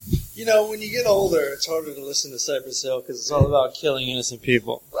You know, when you get older, it's harder to listen to Cypress Hill because it's all about killing innocent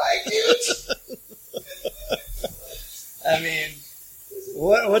people. Right, dude? I mean,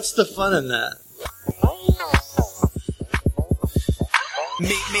 what's the fun in that?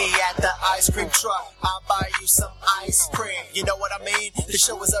 Meet me at the ice cream truck. I'll buy you some ice cream. You know what I mean? The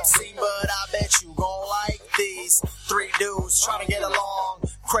show is obscene, but I bet you gon' like these three dudes trying to get along.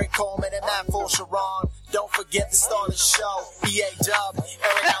 Craig Coleman and Matt Fulcheron. Don't forget to start the show. EA Dub,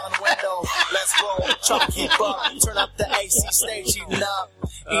 Eric Allen Window. Let's roll. Try to keep up. Turn up the AC stage, heating up.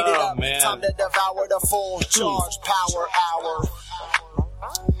 Eat it up. Man. Time to devour the full charge power hour.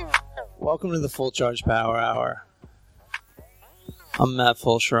 Welcome to the Full Charge Power Hour. I'm Matt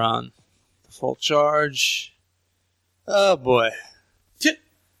Fulcheron. The Full Charge. Oh boy.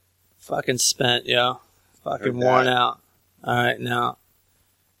 Fucking spent, yo. Fucking worn out. Alright, now.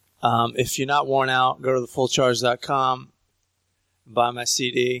 If you're not worn out, go to thefullcharge.com and buy my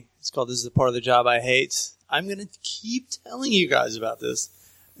CD. It's called This is the Part of the Job I Hate. I'm going to keep telling you guys about this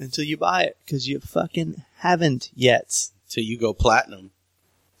until you buy it, because you fucking haven't yet. Till you go platinum.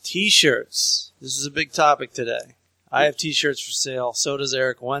 T-shirts. This is a big topic today. I have T-shirts for sale. So does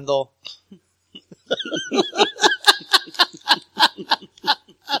Eric Wendell.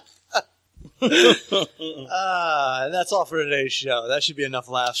 That's all for today's show. That should be enough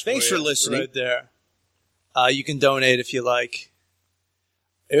laughs. Thanks for listening. Right there. You can donate if you like.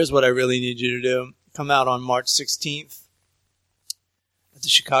 Here's what I really need you to do. Come out on March 16th at the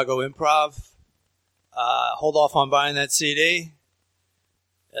Chicago Improv. Hold off on buying that CD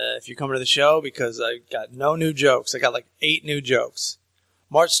if you're coming to the show, because I got no new jokes. I got like 8 new jokes.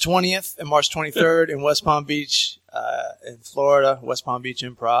 March 20th and March 23rd in West Palm Beach in Florida, West Palm Beach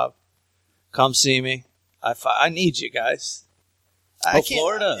Improv. Come see me. I need you guys.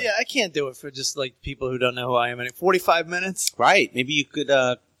 Florida. Yeah, I can't do it for just like people who don't know who I am. 45 minutes? Right. Maybe you could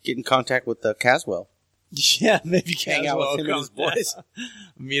get in contact with Caswell. Yeah, maybe Hang out with him and his boys.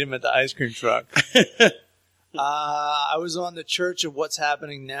 Meet him at the ice cream truck. I was on the Church of What's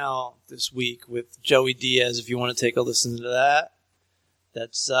Happening Now this week with Joey Diaz, if you want to take a listen to that.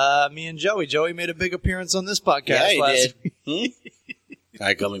 That's me and Joey. Joey made a big appearance on this podcast last week. All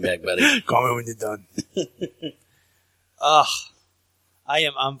right, call me back, buddy. Call me when you're done.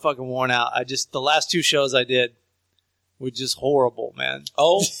 I'm fucking worn out. The last 2 shows I did were just horrible, man.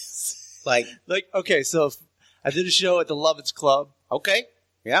 Oh, like, okay, so I did a show at the Lovitz Club. okay,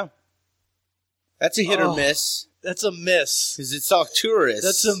 yeah. That's a hit or miss. That's a miss. Because it's all tourists.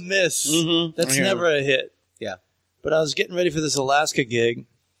 That's a miss. Mm-hmm. That's never a hit. Yeah. But I was getting ready for this Alaska gig.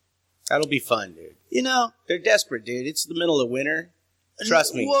 That'll be fun, dude. You know. They're desperate, dude. It's the middle of winter.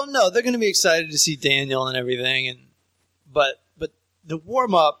 Trust me. Well, no, they're going to be excited to see Daniel and everything. But the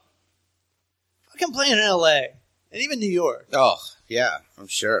warm-up, fucking playing in L.A. and even New York. Oh, yeah, I'm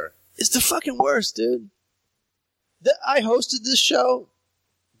sure. It's the fucking worst, dude. I hosted this show.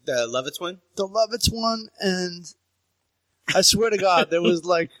 The Lovitz one? The Lovitz one, and I swear to God, there was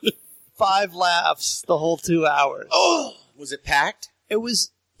like 5 laughs the whole 2 hours. Oh, was it packed? It was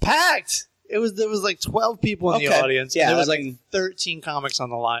packed. There was like 12 people in the audience. Yeah, and there was like 13 comics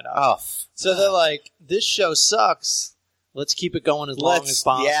on the lineup. Oh, so they're like, this show sucks. Let's keep it going as long as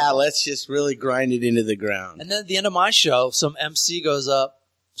possible. Yeah, let's just really grind it into the ground. And then at the end of my show, some MC goes up,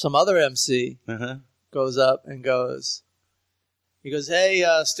 some other MC goes up and goes, hey,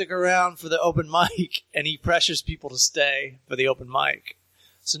 stick around for the open mic. And he pressures people to stay for the open mic.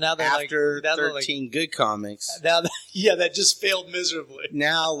 So now they're after like, 13 good comics. Now, that just failed miserably.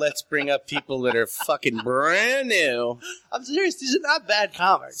 Now let's bring up people that are fucking brand new. I'm serious. These are not bad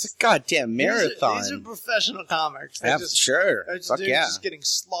comics. It's a goddamn marathon. These are professional comics. They're sure. They're Fuck just getting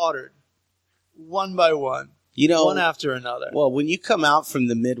slaughtered one by one. You know, one after another. Well, when you come out from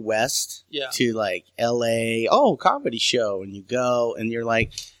the Midwest to like LA, comedy show, and you go and you're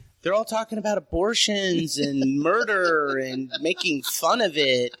like, they're all talking about abortions and murder and making fun of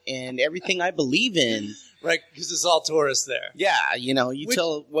it and everything I believe in. Right, because it's all tourists there. Yeah, you know,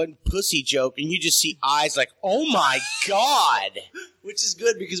 tell one pussy joke and you just see eyes like, oh my God. Which is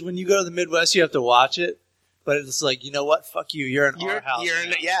good because when you go to the Midwest, you have to watch it. But it's like, you know what? Fuck you. You're in our house.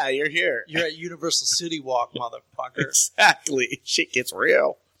 You're here. You're at Universal City Walk, motherfucker. Exactly. Shit gets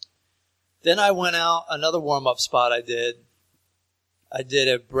real. Then I went out, another warm-up spot I did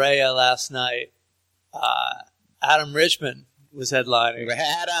at Brea last night. Adam Richmond was headlining.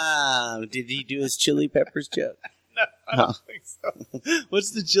 Adam! Did he do his chili peppers joke? No, I don't think so. What's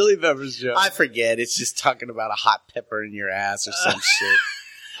the chili peppers joke? I forget. It's just talking about a hot pepper in your ass or some shit.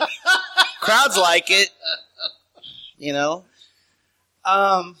 Crowds like it. You know?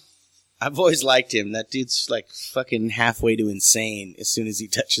 I've always liked him. That dude's like fucking halfway to insane as soon as he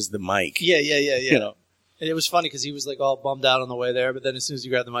touches the mic. Yeah. You know? And it was funny because he was like all bummed out on the way there, but then as soon as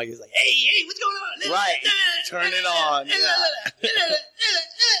he grabbed the mic, he was like, hey, what's going on? Right. Turn it on. Yeah.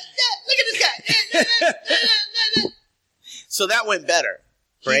 Look at this guy. So that went better.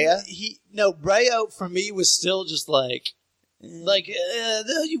 Brea? No, Brea for me was still just like we like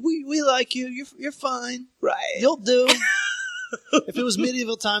you. You're fine. Right. You'll do. If it was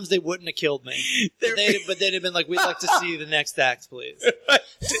medieval times, they wouldn't have killed me. But they'd have been like, we'd like to see the next act, please.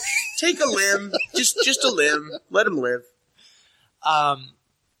 Take a limb. Just a limb. Let him live.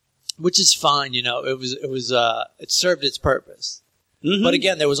 Which is fine, you know. It served its purpose. Mm-hmm. But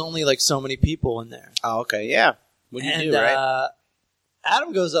again, there was only like so many people in there. Oh, okay. Yeah. What do you do, right?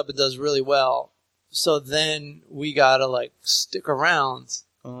 Adam goes up and does really well. So then we gotta like stick around.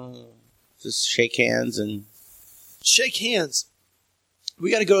 Just shake hands and... Shake hands.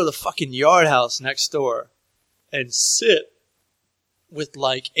 We got to go to the fucking Yard House next door and sit with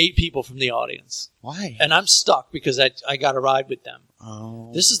like 8 people from the audience. Why? And I'm stuck because I got to ride with them.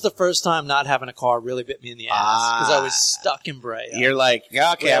 Oh. This is the first time not having a car really bit me in the ass because I was stuck in Brea. You're like,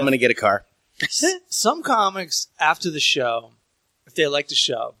 yeah, okay, I'm going to get a car. Some comics, after the show, if they like the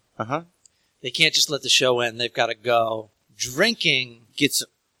show, they can't just let the show end. They've got to go drinking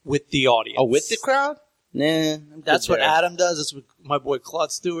with the audience. Oh, with the crowd? Nah. That's what Adam does. That's what my boy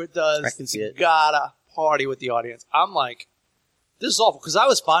Claude Stewart does. I can see it. Gotta party with the audience. I'm like, this is awful because I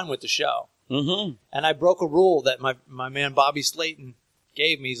was fine with the show. Mm-hmm. And I broke a rule that my man Bobby Slayton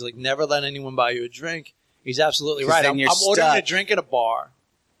gave me. He's like, never let anyone buy you a drink. He's absolutely right. I'm ordering a drink at the bar,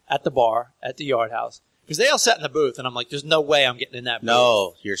 at the Yard House. Because they all sat in the booth, and I'm like, there's no way I'm getting in that booth.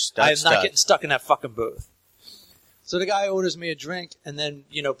 No, you're stuck. I'm not getting stuck in that fucking booth. So the guy orders me a drink and then,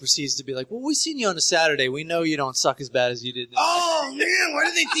 proceeds to be like, well, we seen you on a Saturday. We know you don't suck as bad as you did. Oh, man, why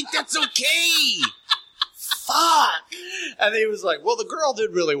do they think that's okay? Fuck. And he was like, well, the girl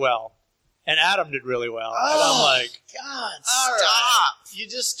did really well. And Adam did really well. Oh, and I'm like, God, stop. right. You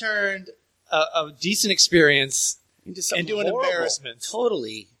just turned a decent experience into an embarrassment.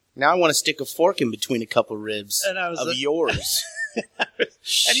 Totally. Now I want to stick a fork in between a couple ribs of yours.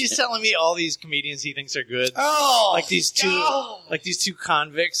 And he's telling me all these comedians he thinks are good. Oh, like these two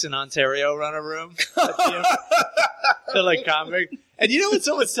convicts in Ontario run a room. They're like convicts. And you know when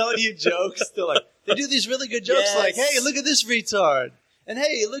someone's telling you jokes, they do these really good jokes like, hey, look at this retard. And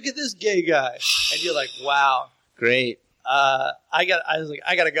hey, look at this gay guy. And you're like, wow. Great. I was like,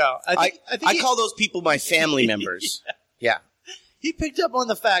 I gotta go. I call those people my family members. Yeah. He picked up on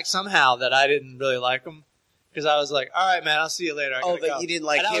the fact somehow that I didn't really like him. Because I was like, all right, man, I'll see you later. That you didn't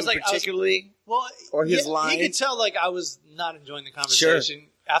like him particularly? Or his line? He could tell like I was not enjoying the conversation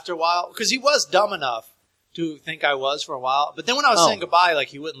after a while. Because he was dumb enough to think I was for a while. But then when I was saying goodbye, like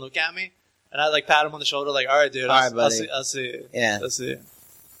he wouldn't look at me. And I like pat him on the shoulder like, all right, dude, I'll see you. Yeah. I'll see you.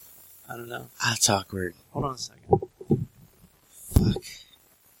 I don't know. That's awkward. Hold on a second. Fuck.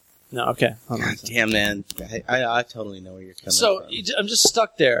 No, okay. Hold on. Damn, man. I totally know where you're coming from. So I'm just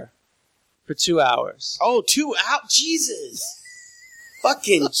stuck there for 2 hours. Oh, 2 hours? Jesus.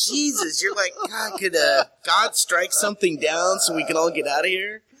 Fucking Jesus. You're like, God, could God strike something down so we can all get out of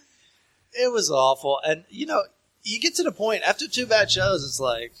here? It was awful. And, you get to the point, after 2 bad shows, it's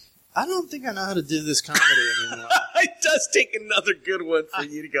like, I don't think I know how to do this comedy anymore. It does take another good one for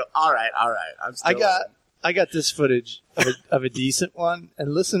you to go, all right. I got this footage of a decent one,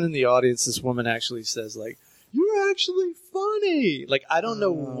 and listen in the audience, this woman actually says, like, you're actually funny. Like, I don't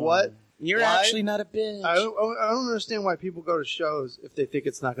know what. You're actually not a bitch. I don't understand why people go to shows if they think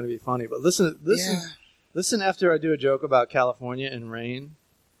it's not going to be funny. But listen after I do a joke about California and rain.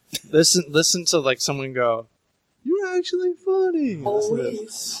 Listen to like someone go, you're actually funny.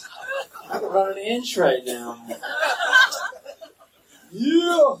 Police. I'm running an inch right now.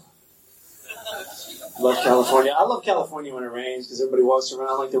 Yeah. Love California. I love California when it rains because everybody walks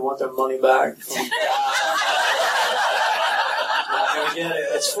around like they want their money back. Not gonna get it.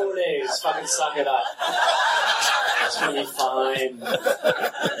 It's 4 days. Fucking suck it up. It's gonna be fine.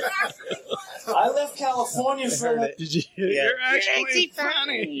 I left California for. Did you hear? Yeah. You're actually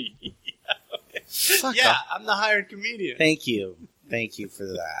funny. Yeah, I'm the hired comedian. Thank you for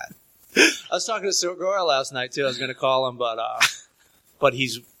that. I was talking to Segura last night too. I was going to call him, but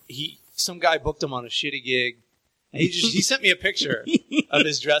some guy booked him on a shitty gig. And he sent me a picture of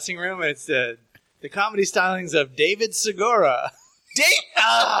his dressing room, and it said the comedy stylings of David Segura.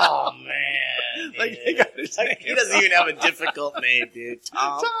 Oh man! Like they got his name. He doesn't even have a difficult name, dude.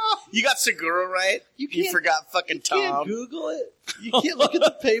 Tom. You got Segura right? You forgot fucking Tom. You can't Google it. You can't look at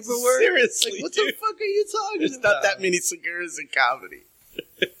the paperwork. Seriously, like, what the fuck are you talking There's about? not that many Seguras in comedy.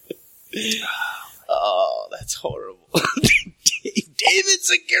 Oh, that's horrible. David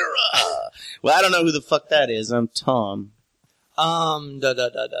Segura. Well, I don't know who the fuck that is. I'm Tom. I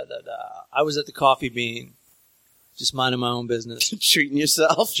was at the Coffee Bean, just minding my own business, Treating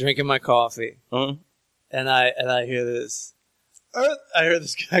yourself. drinking my coffee, Uh-huh. and I hear this. I hear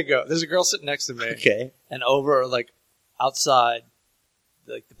this guy go. There's a girl sitting next to me. Okay. And over, like, outside,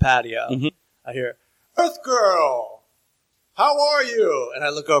 like, the patio, I hear, "Earth Girl, how are you?" And I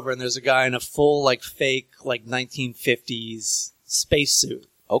look over, and there's a guy in a full, like, fake, like, 1950s spacesuit.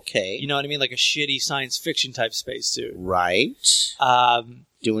 Okay. You know what I mean? Like a shitty science fiction type spacesuit. Right.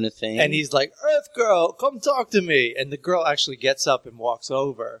 Doing a thing. And he's like, "Earth Girl, come talk to me." And the girl actually gets up and walks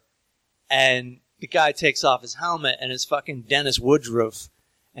over. And the guy takes off his helmet, and it's fucking Dennis Woodruff.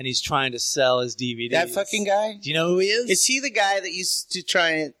 And he's trying to sell his DVDs. That fucking guy? Do you know who he is? Is he the guy that used to try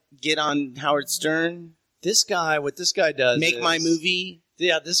and get on Howard Stern? This guy, what this guy does Make My Movie?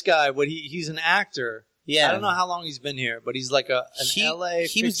 Yeah, this guy, he's an actor. Yeah. I don't know how long he's been here, but he's like an LA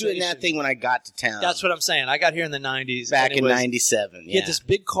He was doing that thing when I got to town. That's what I'm saying. I got here in the 90s. Back in 97, He had this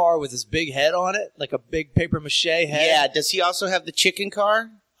big car with this big head on it, like a big paper mache head. Yeah, does he also have the chicken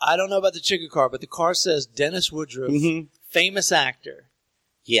car? I don't know about the chicken car, but the car says Dennis Woodruff, famous actor.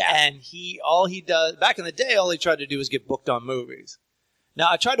 Yeah. And all he does, back in the day, all he tried to do was get booked on movies. Now,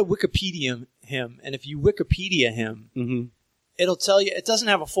 I tried to Wikipedia him, and if you Wikipedia him, it'll tell you, it doesn't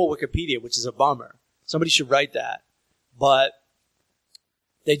have a full Wikipedia, which is a bummer. Somebody should write that. But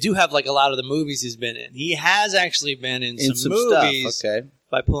they do have like a lot of the movies he's been in. He has actually been in some movies stuff. Okay.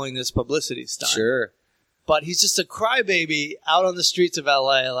 by pulling this publicity stunt. Sure. But he's just a crybaby out on the streets of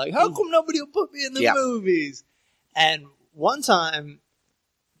LA, like, how come nobody will put me in the movies? And one time,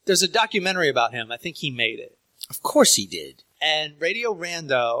 there's a documentary about him. I think he made it. Of course he did. And Radio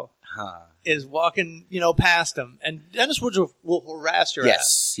Rando is walking, past him. And Dennis Woodruff will harass your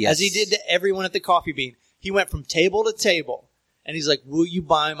ass. Yes. As he did to everyone at the Coffee Bean. He went from table to table. And he's like, "Will you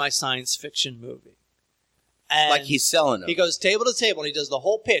buy my science fiction movie?" And like he's selling them. He goes table to table, and he does the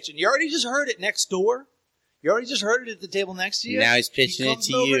whole pitch. And you already just heard it next door. You already just heard it at the table next to you. Now he's pitching it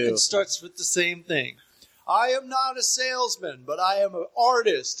to you. And starts with the same thing. "I am not a salesman, but I am an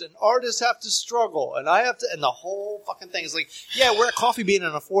artist, and artists have to struggle, and I have to," and the whole fucking thing is like, yeah, we're at Coffee Bean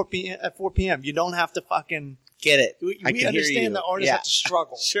at 4 p.m. You don't have to fucking get it. We understand that artists have to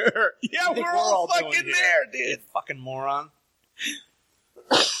struggle. Sure. Yeah, we're all fucking there, dude. You fucking moron.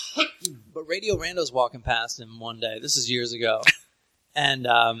 But Radio Rando's walking past him one day. This is years ago. And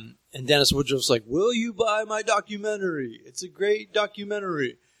Dennis Woodruff's like, "Will you buy my documentary? It's a great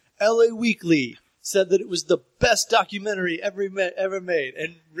documentary. LA Weekly said that it was the best documentary ever made."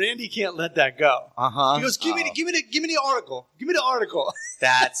 And Randy can't let that go. He goes, give me the article. Give me the article.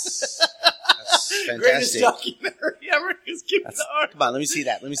 That's fantastic. Greatest documentary ever. Just give me the article. Come on, let me see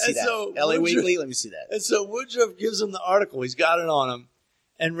that. So LA Weekly, let me see that. And so Woodruff gives him the article. He's got it on him.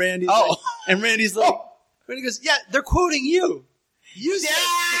 And Randy's like, Randy goes, "Yeah, they're quoting you. You said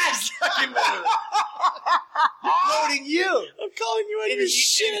this documentary. They're quoting you. I'm calling you on your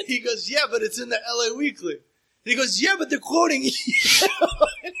shit." He goes, "Yeah, but it's in the LA Weekly." And he goes, "Yeah, but they're quoting you."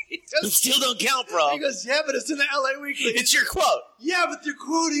 It still don't count, bro. He goes, "Yeah, but it's in the LA Weekly." It's your quote. "Yeah, but they're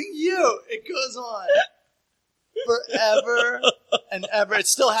quoting you." It goes on forever and ever. It's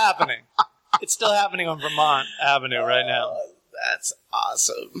still happening. It's still happening on Vermont Avenue right now. That's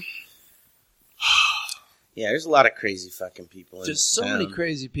awesome. Yeah, there's a lot of crazy fucking people. There's so many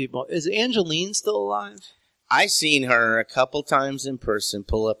crazy people. Is Angeline still alive? I seen her a couple times in person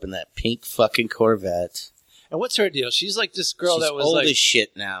pull up in that pink fucking Corvette. And what's her deal? She's like this girl that was old like as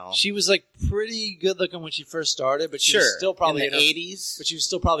shit now. She was like pretty good looking when she first started, but she was still probably in the 80s. But she was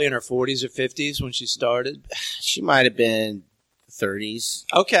still probably in her 40s or 50s when she started. She might have been 30s.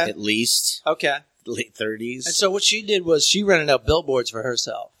 Okay, at least. Okay, late 30s. And so what she did was she rented out billboards for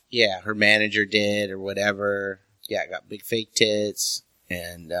herself. Yeah, her manager did or whatever. Yeah, got big fake tits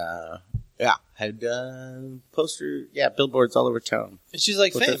and had billboards all over town. And she's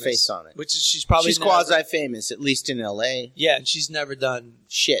like with famous, her face on it. which is she's quasi famous, at least in LA. Yeah, and she's never done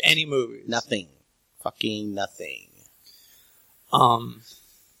shit, any movies, nothing, fucking nothing. You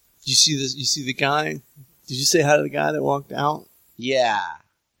see this? You see the guy? Did you say hi to the guy that walked out? Yeah,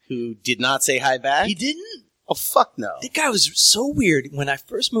 who did not say hi back? He didn't. Oh, fuck no. That guy was so weird. When I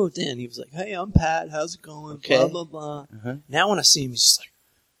first moved in, he was like, "Hey, I'm Pat. How's it going?" Okay. Blah, blah, blah. Uh-huh. Now when I see him, he's just like,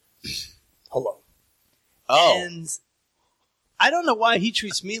 "Hello." Oh. And I don't know why he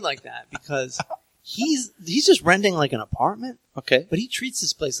treats me like that, because he's just renting like an apartment. Okay. But he treats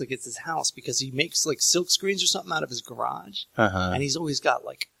this place like it's his house because he makes like silk screens or something out of his garage. Uh-huh. And he's always got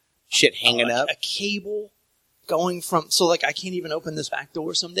like shit hanging up. A cable going from I can't even open this back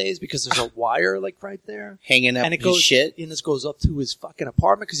door some days because there's a wire like right there hanging up and it his shit. And it goes up to his fucking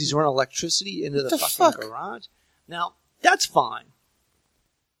apartment because he's running electricity into the fucking garage. Now that's fine.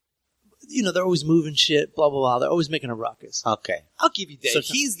 You know, they're always moving shit, blah blah blah. They're always making a ruckus. Okay, I'll give you days. So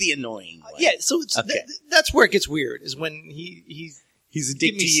he's the annoying one. Yeah, so it's that's where it gets weird. Is when he's a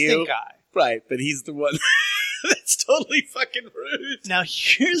dick to you, eye. Right? But he's the one that's totally fucking rude. Now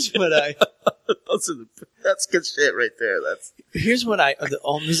here's what that's good shit right there. Here's what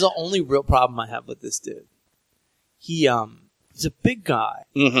this is the only real problem I have with this dude. He's a big guy,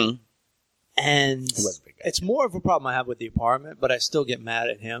 mm-hmm. and he was a big guy. It's more of a problem I have with the apartment, but I still get mad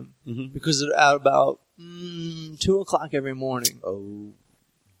at him mm-hmm. because at about 2:00 every morning,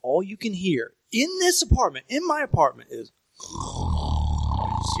 all you can hear in this apartment, in my apartment, is. Are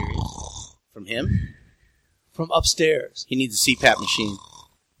you serious? From him? From upstairs. He needs a CPAP machine.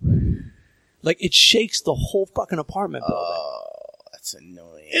 Like, it shakes the whole fucking apartment building. Oh, that's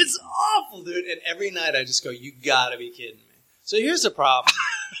annoying. It's awful, dude. And every night I just go, you gotta be kidding me. So here's the problem.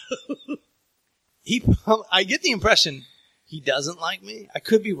 I get the impression he doesn't like me. I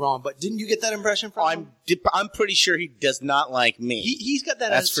could be wrong, but didn't you get that impression from him? I'm pretty sure he does not like me. He's got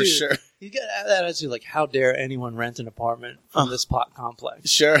that That's attitude. for sure. He's got that attitude like, how dare anyone rent an apartment from this pot complex?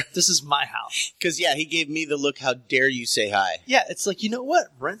 Sure. This is my house. Because, he gave me the look, how dare you say hi? Yeah, it's like, you know what?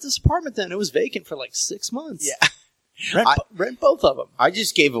 Rent this apartment then. It was vacant for like 6 months. Yeah. Rent both of them. I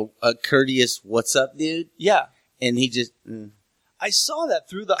just gave a courteous, what's up, dude? Yeah. And he just... I saw that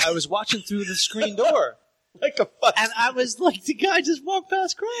I was watching through the screen door. Like a fuck. And I was like, the guy just walked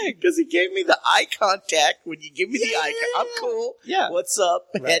past Craig. Because he gave me the eye contact. When you give me the eye contact, I'm cool. Yeah. What's up?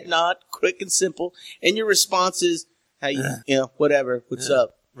 Right. Head nod, quick and simple. And your response is, how you, whatever, what's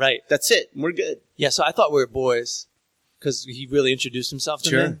up? Right. That's it. We're good. Yeah, so I thought we were boys. Because he really introduced himself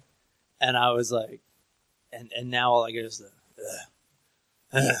to me. And I was like, and now all I get is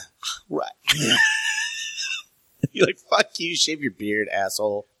the, right. You're like, fuck you, shave your beard,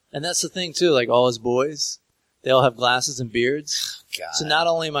 asshole. And that's the thing, too. Like, all his boys, they all have glasses and beards. God. So not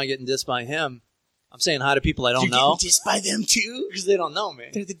only am I getting dissed by him, I'm saying hi to people I don't know. You're getting dissed by them, too? Because they don't know me.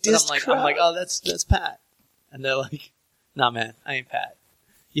 They're the dissed crowd. I'm like, oh, that's Pat. And they're like, nah, man, I ain't Pat.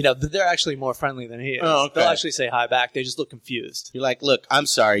 You know, they're actually more friendly than he is. Oh, okay. They'll actually say hi back. They just look confused. You're like, look, I'm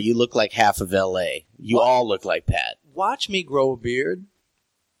sorry. You look like half of L.A. You all look like Pat. Watch me grow a beard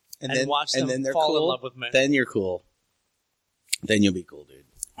and then watch them fall in love with me. Then you're cool. Then you'll be cool, dude.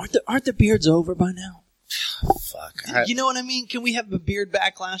 Aren't the beards over by now? Fuck. You know what I mean? Can we have a beard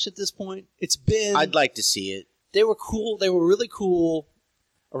backlash at this point? It's been... I'd like to see it. They were cool. They were really cool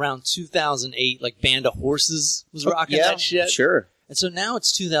around 2008. Like Band of Horses was rocking that shit. Sure. And so now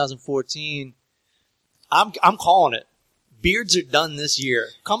it's 2014. I'm calling it. Beards are done this year.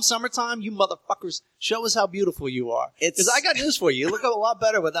 Come summertime, you motherfuckers, show us how beautiful you are. Because I got news for you. You look a lot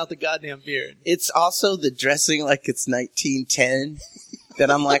better without the goddamn beard. It's also the dressing like it's 1910 that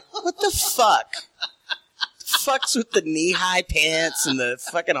I'm like, what the fuck? The fuck's with the knee-high pants and the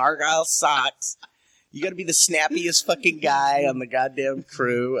fucking Argyle socks? You gotta be the snappiest fucking guy on the goddamn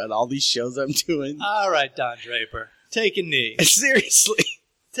crew and all these shows I'm doing. All right, Don Draper. Take a knee. Seriously.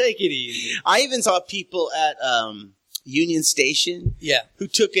 Take it easy. I even saw people at Union Station who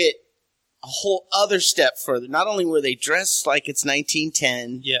took it a whole other step further. Not only were they dressed like it's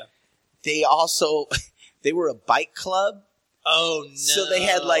 1910, they were a bike club. Oh, no. So they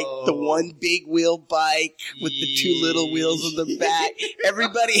had like the one big wheel bike with the two little wheels on the back.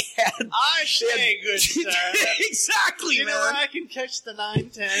 Everybody had... I say, good sir. Exactly, you man. know where I can catch the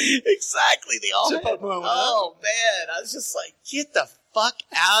 910? Exactly. They all had... Oh, man. I was just like, get the fuck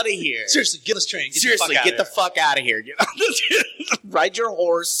out of here. Seriously, get this train. Seriously, get the fuck out of here. Ride your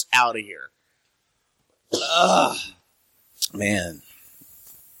horse out of here. Man.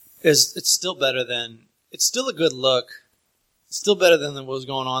 It's still better than... It's still a good look. It's still better than what was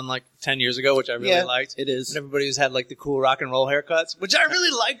going on like 10 years ago, which I really liked. It is. When everybody was had like the cool rock and roll haircuts, which I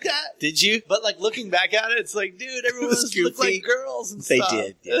really liked that. Did you? But like looking back at it, it's like, dude, everyone looked like girls and stuff. They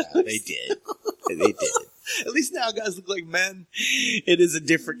did. Yeah, they did. They did. At least now guys look like men. It is a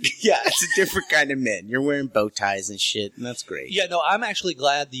different, it's a different kind of men. You're wearing bow ties and shit, and that's great. Yeah, no, I'm actually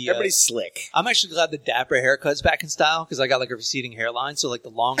glad everybody's slick. I'm actually glad the dapper haircut's back in style because I got like a receding hairline, so like the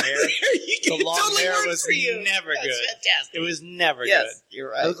long hair, the long totally hair was never That's good. Fantastic. It was never good. You're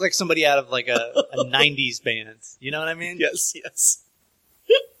right. I look like somebody out of like a 90s band. You know what I mean? Yes.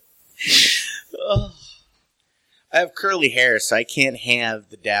 Oh. I have curly hair, so I can't have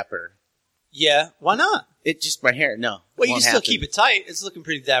the dapper. Yeah, why not? It just my hair. No. Well, you can still keep it tight. It's looking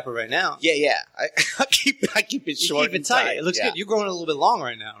pretty dapper right now. Yeah. I keep it short. You keep it tight. It looks good. You're growing a little bit long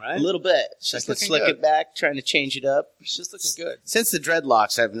right now, right? A little bit. I can slick it back, trying to change it up. It's just looking good. Since the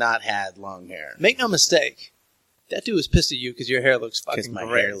dreadlocks, I've not had long hair. Make no mistake. That dude was pissed at you because your hair looks fucking great. Because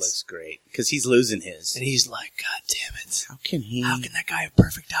my hair looks great. Because he's losing his. And he's like, God damn it. How can that guy have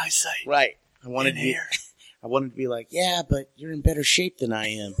perfect eyesight? Right. I wanted to be like, yeah, but you're in better shape than I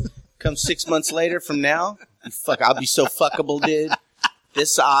am. Come 6 months later from now, I'll be so fuckable, dude.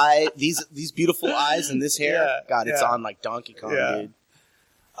 This eye, these beautiful eyes and this hair, it's on like Donkey Kong, dude.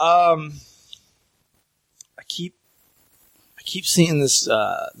 I keep seeing this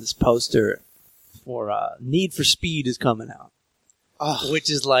poster for Need for Speed is coming out, which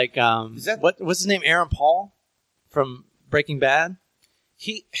is like what's his name? Aaron Paul from Breaking Bad.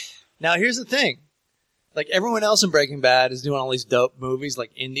 Now here's the thing. Like, everyone else in Breaking Bad is doing all these dope movies,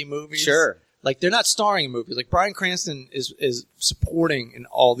 like indie movies. Sure. Like, they're not starring in movies. Like, Bryan Cranston is supporting in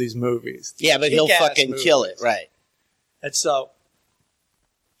all these movies. Yeah, but he'll fucking kill it, right. And so,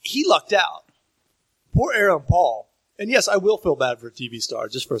 he lucked out. Poor Aaron Paul. And yes, I will feel bad for a TV star,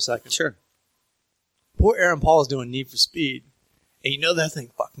 just for a second. Sure. Poor Aaron Paul is doing Need for Speed. And you know that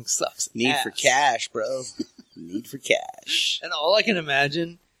thing fucking sucks. Need for cash, bro. Need for cash. And all I can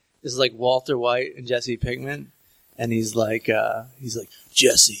imagine is like Walter White and Jesse Pinkman, and he's like,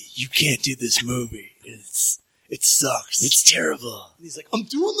 Jesse, you can't do this movie. It sucks. It's terrible. And he's like, I'm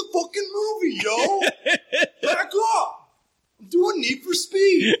doing the fucking movie, yo. Back up. I'm doing Need for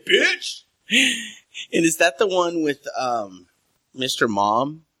Speed, bitch. And is that the one with Mr.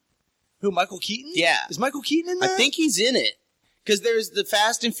 Mom? Who, Michael Keaton? Yeah. Is Michael Keaton in that? I think he's in it. Because there's the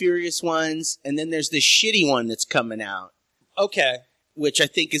Fast and Furious ones, and then there's the shitty one that's coming out. Okay. Which I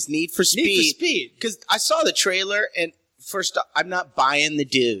think is Need for Speed. Need for Speed. Because I saw the trailer, and first off, I'm not buying the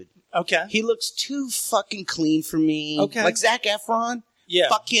dude. Okay. He looks too fucking clean for me. Okay. Like Zac Efron. Yeah.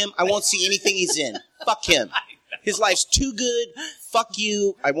 Fuck him. I won't see anything he's in. Fuck him. His life's too good. Fuck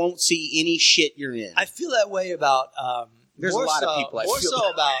you. I won't see any shit you're in. I feel that way about... There's a lot of people I feel so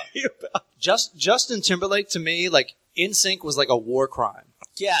about Justin Timberlake, to me, like, NSYNC was like a war crime.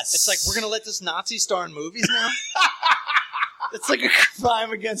 Yes. It's like, we're going to let this Nazi star in movies now? It's like a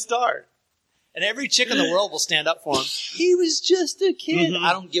crime against art. And every chick in the world will stand up for him. He was just a kid. Mm-hmm.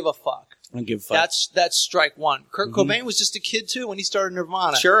 I don't give a fuck. I don't give a fuck. That's strike one. Kurt Cobain was just a kid, too, when he started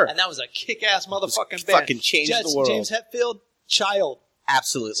Nirvana. Sure. And that was a kick-ass motherfucking band. Fucking changed the world. James Hetfield, child.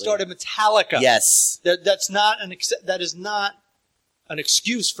 Absolutely. Started Metallica. Yes. That is not an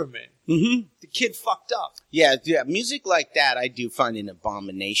excuse for me. Mm-hmm. The kid fucked up. Yeah, music like that I do find an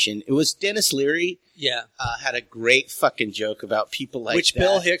abomination. It was Dennis Leary. Yeah. Had a great fucking joke about people like Which that.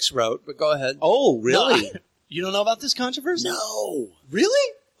 Bill Hicks wrote, but go ahead. Oh, really? No, you don't know about this controversy? No.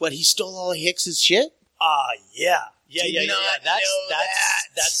 Really? What, he stole all of Hicks's shit? Yeah. Yeah. Know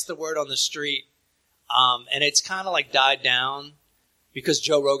That's the word on the street. And it's kind of like died down because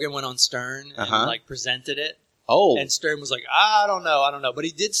Joe Rogan went on Stern and like presented it. Oh. And Stern was like, I don't know. But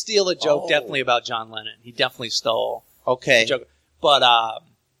he did steal a joke definitely about John Lennon. He definitely stole a joke.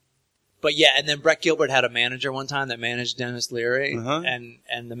 But yeah, and then Brett Gilbert had a manager one time that managed Dennis Leary.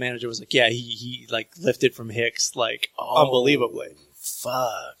 And the manager was like, yeah, he like lifted from Hicks like unbelievably.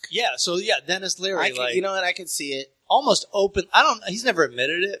 Fuck. Yeah, so yeah, Dennis Leary. You know what? I could see it. Almost open. He's never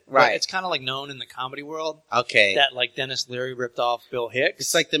admitted it. Right. But it's kind of like known in the comedy world. Okay. That like Dennis Leary ripped off Bill Hicks.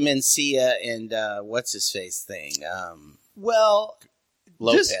 It's like the Mencia and what's his face thing. Lopez.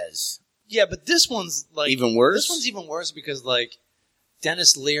 Lopez. But this one's like even worse. This one's even worse because like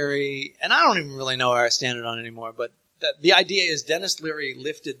Dennis Leary, and I don't even really know where I stand on it anymore. But the idea is Dennis Leary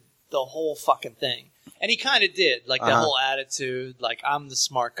lifted the whole fucking thing. And he kind of did, like the whole attitude, like I'm the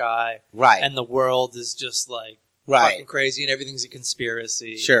smart guy, right? And the world is just like fucking crazy, and everything's a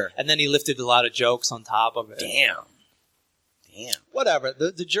conspiracy. Sure. And then he lifted a lot of jokes on top of it. Damn. Whatever.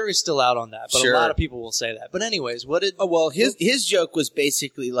 The jury's still out on that, but a lot of people will say that. But anyways, what did? Oh well, his joke was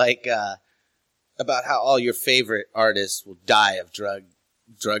basically like about how all your favorite artists will die of drug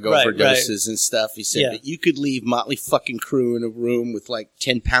overdoses and stuff. He said that you could leave Motley fucking Crue in a room with like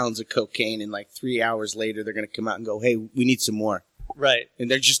 10 pounds of cocaine, and like 3 hours later they're going to come out and go, hey, we need some more. Right. And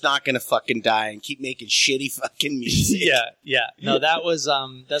they're just not going to fucking die and keep making shitty fucking music. Yeah. No, that was,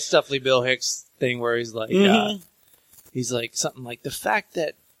 that's definitely Bill Hicks' thing where he's like, he's like something like the fact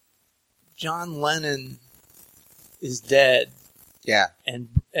that John Lennon is dead. Yeah.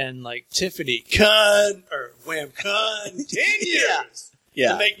 And like Tiffany Wham continues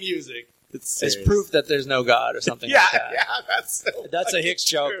to make music. It's proof that there's no God or something like that. Yeah, that's a Hicks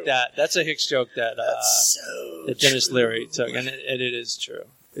joke true. That's a Hicks joke that Dennis Leary took, and it is true.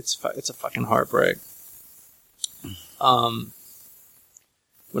 It's a fucking heartbreak.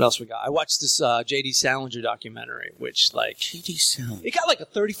 What else we got? I watched this J.D. Salinger documentary, which J.D. Salinger. It got a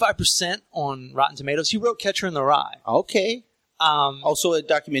 35% on Rotten Tomatoes. He wrote Catcher in the Rye. Okay. Also a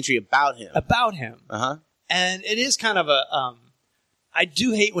documentary about him. Uh-huh. And it is kind of a... I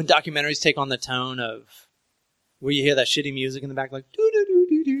do hate when documentaries take on the tone of where you hear that shitty music in the back, like...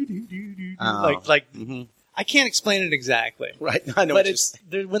 Mm-hmm. I can't explain it exactly. Right. I know but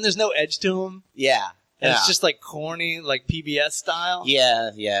what when there's no edge to them. Yeah. And it's just corny, PBS style.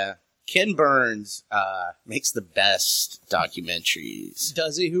 Yeah. Ken Burns makes the best documentaries.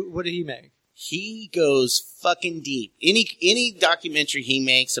 Does he? What did he make? He goes fucking deep. Any documentary he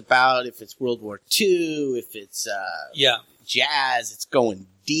makes about if it's World War II, if it's jazz, it's going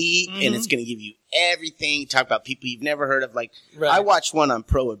deep and it's going to give you everything. Talk about people you've never heard of. I watched one on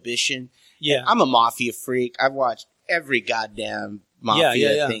Prohibition. Yeah. I'm a mafia freak. I've watched every goddamn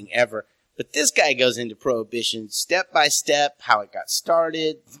mafia thing ever. But this guy goes into Prohibition step by step, how it got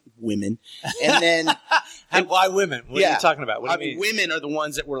started, women, and then... And why women? What are you talking about? What do you mean? Women are the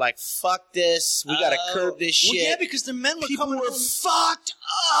ones that were like, fuck this, we gotta curb this shit. Well, yeah, because the men were coming home... fucked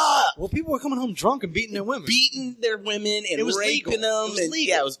up! Well, people were coming home drunk and beating their women. Beating their women and raping them. It was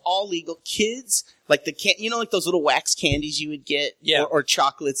legal. Yeah, it was all legal. Kids, those little wax candies you would get? Yeah. Or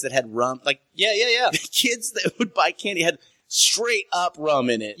chocolates that had rum. Yeah. The kids that would buy candy had... straight up rum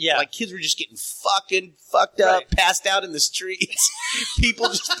in it. Yeah. Kids were just getting fucking fucked up, passed out in the streets. People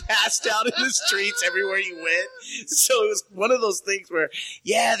just passed out in the streets everywhere you went. So it was one of those things where,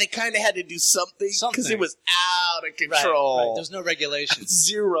 they kind of had to do something because it was out of control. Right. There's no regulation.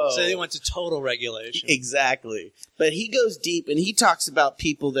 Zero. So they went to total regulation. Exactly. But he goes deep and he talks about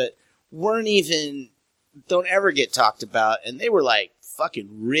people that don't ever get talked about. And they were fucking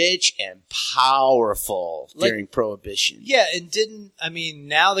rich and powerful during Prohibition. Yeah, and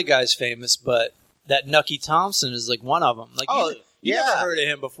now the guy's famous, but that Nucky Thompson is one of them. You never heard of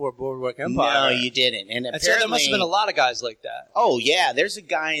him before Boardwalk Empire. No, you didn't. And so there must have been a lot of guys like that. Oh, yeah. There's a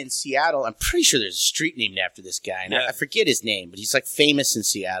guy in Seattle. I'm pretty sure there's a street named after this guy. And I forget his name, but he's famous in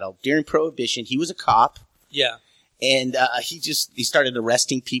Seattle. During Prohibition, he was a cop. Yeah. And he started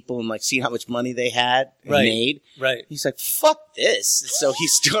arresting people and seeing how much money they had and made. Right. He's like, fuck this. So he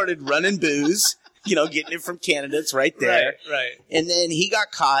started running booze, getting it from Canada. It's right there. Right. And then he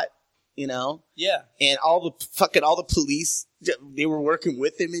got caught, Yeah. And all the police, they were working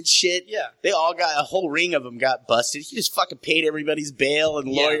with him and shit. Yeah. They all a whole ring of them got busted. He just fucking paid everybody's bail and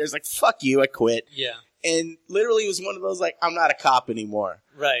lawyers fuck you, I quit. Yeah. And literally it was one of those I'm not a cop anymore.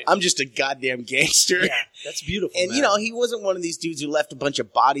 Right. I'm just a goddamn gangster. Yeah, that's beautiful. And, man. he wasn't one of these dudes who left a bunch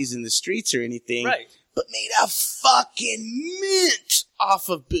of bodies in the streets or anything. Right. But made a fucking mint off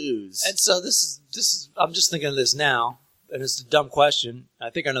of booze. And so this is I'm just thinking of this now, and it's a dumb question. I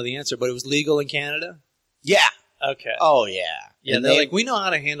think I know the answer, but it was legal in Canada? Yeah. Okay. Oh, yeah. Yeah, and they're we know how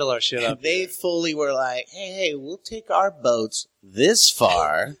to handle our shit up They here. fully were hey, we'll take our boats this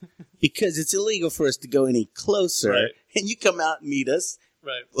far because it's illegal for us to go any closer. Right. And you come out and meet us.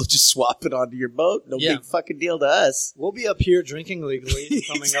 Right. We'll just swap it onto your boat. No big fucking deal to us. We'll be up here drinking legally,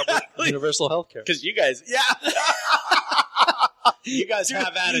 coming up with universal health care. Because you guys, you guys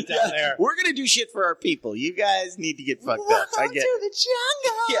have at it down there. We're going to do shit for our people. You guys need to get fucked up. I get it. The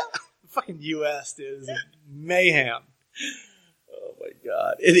jungle. Yeah. The fucking U.S. is mayhem. Oh, my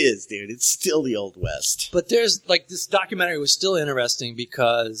God. It is, dude. It's still the Old West. But there's, this documentary was still interesting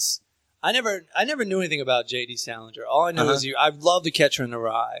because I never knew anything about J.D. Salinger. All I knew is I love The Catcher in the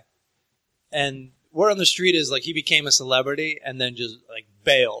Rye. And word on the street is, he became a celebrity and then just,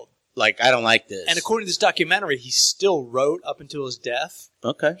 bailed. I don't like this. And according to this documentary, he still wrote up until his death.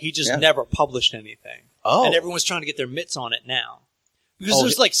 Okay. He just never published anything. Oh. And everyone's trying to get their mitts on it now.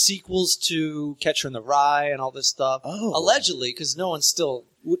 Because there's sequels to Catcher in the Rye and all this stuff. Oh. Allegedly, because no one's still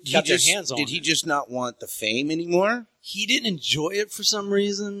got their hands on it. Did he just not want the fame anymore? He didn't enjoy it for some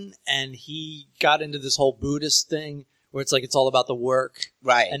reason, and he got into this whole Buddhist thing where it's it's all about the work.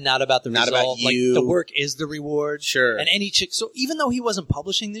 Right. And not about the not result. About you. The work is the reward. Sure. And any chick. So even though he wasn't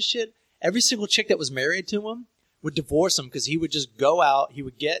publishing this shit, every single chick that was married to him would divorce him because he would just go out. He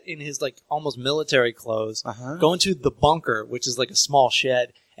would get in his almost military clothes, go into the bunker, which is a small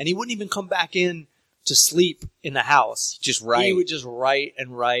shed, and he wouldn't even come back in to sleep in the house. Just write. He would just write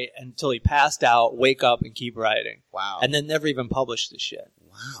and write until he passed out, wake up, and keep writing. Wow. And then never even publish the shit.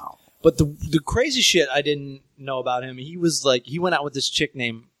 Wow. But the crazy shit I didn't know about him, he was he went out with this chick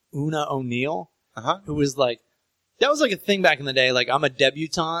named Una O'Neill, who was that was a thing back in the day. I'm a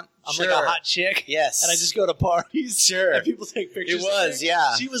debutante, I'm like a hot chick. Yes. And I just go to parties. Sure. And people take pictures. It was, of me.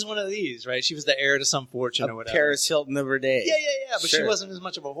 yeah. She was one of these, right? She was the heir to some fortune or whatever. Paris Hilton of her day. Yeah. But she wasn't as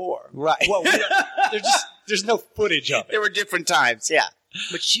much of a whore. Right. Well, there's no footage of it. There were different times, yeah.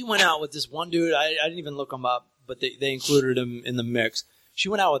 But she went out with this one dude. I didn't even look him up, but they included him in the mix. She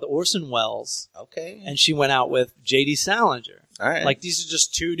went out with Orson Welles. Okay. And she went out with J.D. Salinger. All right. Like, these are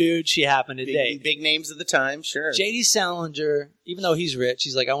just two dudes she happened to date. Big names of the time, sure. J.D. Salinger, even though he's rich,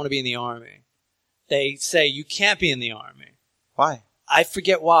 he's like, I want to be in the Army. They say, you can't be in the Army. Why? I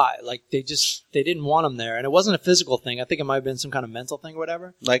forget why. Like, they didn't want him there. And it wasn't a physical thing. I think it might have been some kind of mental thing or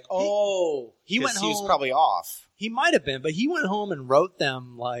whatever. Like, he went home. He was probably off. He might have been, but he went home and wrote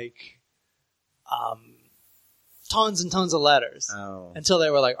them, like, tons and tons of letters. Oh. Until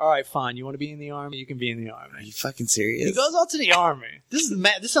they were like, all right, fine. You want to be in the Army? You can be in the Army. Are you fucking serious? He goes out to the Army. This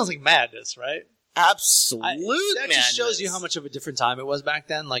sounds like madness, right? Absolute That just shows you how much of a different time it was back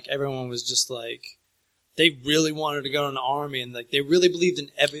then. Like, everyone was just like, they really wanted to go in the Army, and like they really believed in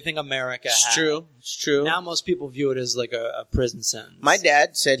everything America had. It's true. Now most people view it as like a prison sentence. My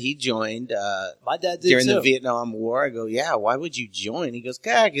dad said he joined my dad did during too. the Vietnam War. I go, yeah, why would you join? He goes,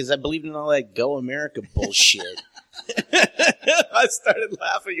 God, because I believed in all that Go America bullshit. I started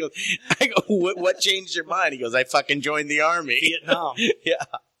laughing. I go, what changed your mind? He goes, I fucking joined the Army. Vietnam. Yeah.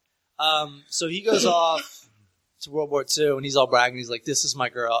 So he goes off to World War II, and he's all bragging. He's like, this is my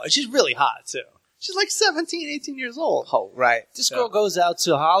girl. And she's really hot, too. She's like 17, 18 years old. Oh, right. This girl goes out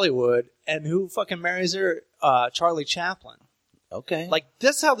to Hollywood, and who fucking marries her? Charlie Chaplin. Okay. Like,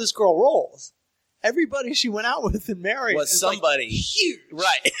 that's how this girl rolls. Everybody she went out with and married was is somebody. Like huge.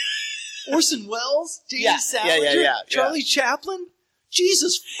 Right. Orson Welles, J.D. Salinger, yeah. Charlie Chaplin.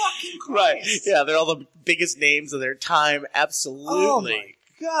 Jesus fucking Christ. Right. Yeah, they're all the biggest names of their time. Absolutely. Oh, my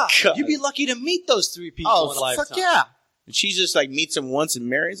God. You'd be lucky to meet those three people in a lifetime. Fuck yeah. And she just like meets him once and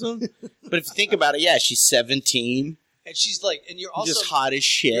marries him. But if you think about it, yeah, she's 17. And she's like, and you're also just hot as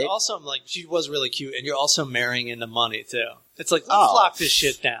shit. You're also like, she was really cute, and you're also marrying into money too. It's like, let's lock this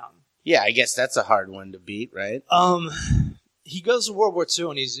shit down. Yeah, I guess that's a hard one to beat, right? He goes to World War II,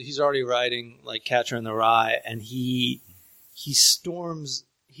 and he's already writing like Catcher in the Rye, and he storms.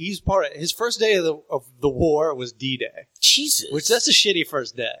 He's part of his first day of the war was D-Day. Jesus, which that's a shitty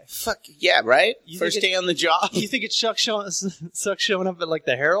first day. Fuck yeah, right? First day on the job. You think it's Chuck showing up at like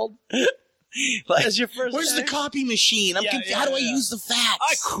the Herald? Like, as your first where's day? The copy machine? I'm confused. How do I use the fax?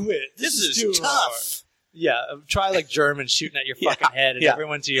 I quit. This is too tough. hard. Yeah, try like Germans shooting at your fucking head and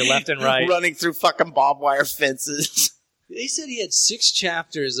everyone to your left and right. Running through fucking barbed wire fences. They said he had 6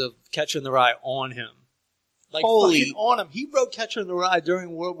 chapters of Catcher in the Rye on him. Like, fucking on him. He wrote Catcher in the Rye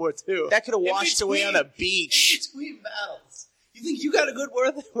during World War II. That could have washed away on a beach. In between battles. You think you got a good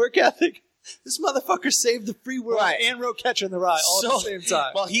work ethic? This motherfucker saved the free world and wrote Catcher in the Rye all at the same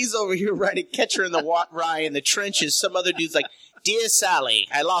time. While he's over here writing Catcher in the Rye in the trenches, some other dude's like, Dear Sally,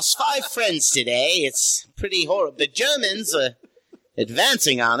 I lost 5 friends today. It's pretty horrible. The Germans are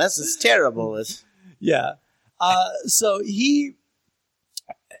advancing on us. It's terrible. Yeah. So his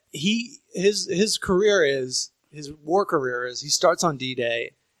career is, his war career is, he starts on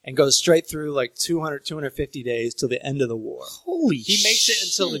D-Day and goes straight through like 250 days till the end of the war. Holy shit. He makes it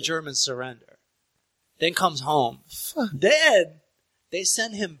until the Germans surrender. Then comes home. Fuck. Then they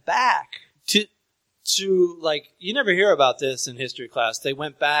send him back to like, you never hear about this in history class. They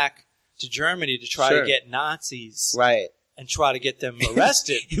went back to Germany to try to get Nazis. Right. And try to get them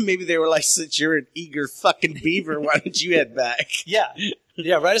arrested. Maybe they were like, since you're an eager fucking beaver, why don't you head back? Yeah.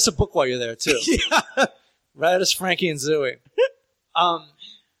 Yeah, write us a book while you're there, too. Yeah. Write us Frankie and Zooey.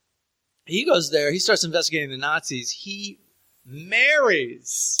 He goes there. He starts investigating the Nazis. He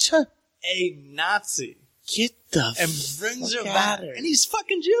marries a Nazi. Get the and brings her back. And he's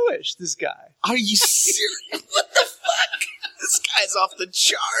fucking Jewish, this guy. Are you serious? What the fuck? This guy's off the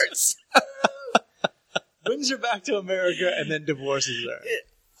charts. Brings her back to America and then divorces her.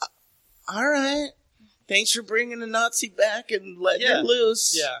 All right. Thanks for bringing a Nazi back and letting her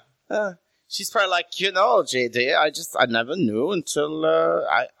loose. Yeah. She's probably like, JD, I never knew until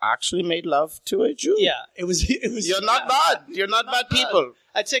I actually made love to a Jew. Yeah. It was. You're not bad. You're not bad people.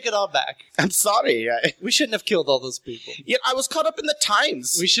 I take it all back. I'm sorry. We shouldn't have killed all those people. Yeah, I was caught up in the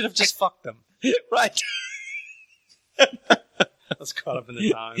times. We should have just fucked them. Right. I was caught up in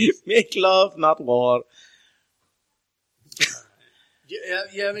the times. Make love, not war.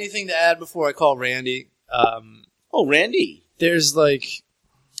 You have anything to add before I call Randy? Randy. There's like...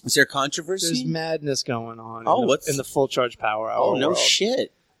 Is there controversy? There's madness going on in the Full Charge Power Hour Oh, no world.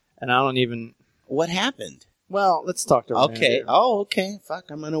 shit. And I don't even... What happened? Well, let's talk to Randy. Okay. Oh, okay. Fuck,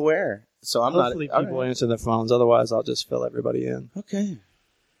 I'm unaware. So I'm Hopefully not... people answer their phones. Otherwise, I'll just fill everybody in. Okay.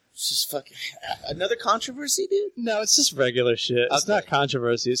 It's just fucking another controversy, dude. No, it's just regular shit. It's not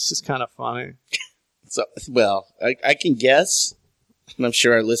controversy. It's just kind of funny. So, well, I can guess, and I'm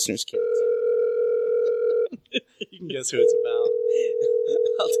sure our listeners can. You can guess who it's about.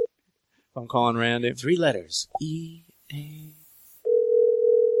 I'm calling Randy. 3 letters. E-A.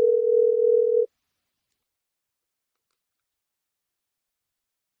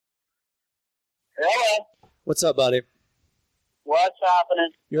 Hello. What's up, buddy? What's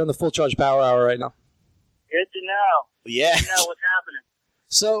happening? You're on the Full Charge Power Hour right now. Good to know. Yeah. Good to know what's happening.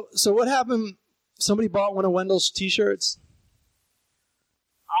 So what happened? Somebody bought one of Wendell's T-shirts?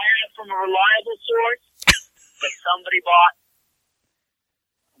 I heard from a reliable source that somebody bought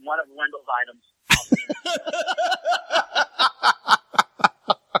one of Wendell's items.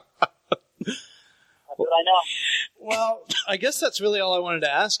 That's what I know. Well, I guess that's really all I wanted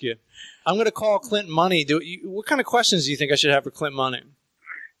to ask you. I'm going to call Clint Money. What kind of questions do you think I should have for Clint Money?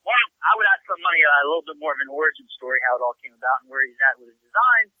 Well, I would ask Clint Money a little bit more of an origin story, how it all came about and where he's at with his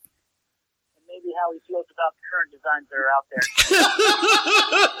design. Maybe how he feels about the current designs that are out there.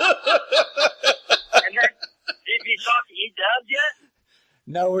 And then, did you talk to E-Dubs yet?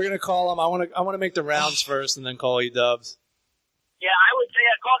 No, we're gonna call him. I want to make the rounds first, and then call E-Dubs. Yeah, I would say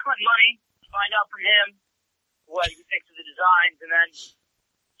call Clinton Money, find out from him what he thinks of the designs, and then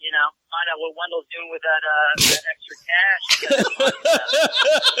find out what Wendell's doing with that extra cash.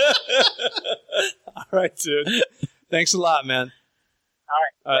 All right, dude. Thanks a lot, man.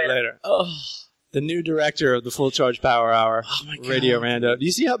 All right, later. Oh, the new director of the Full Charge Power Hour, Radio Rando. Do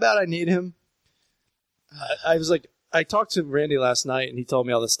you see how bad I need him? I was like, I talked to Randy last night, and he told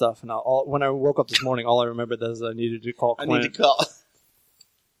me all this stuff. And when I woke up this morning, all I remembered is I needed to call Clint. I need to call. Let's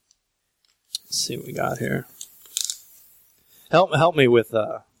see what we got here. Help me with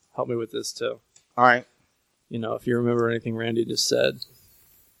this too. All right. If you remember anything Randy just said.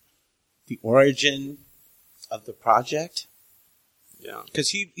 The origin of the project. Yeah, because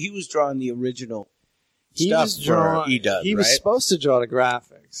he was drawing the original stuff for E-Dub, He was supposed to draw the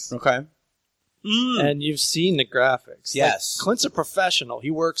graphics. Okay. And you've seen the graphics. Yes. Like, Clint's a professional. He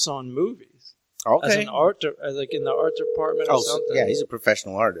works on movies. Okay. As an like in the art department or something. Yeah, he's a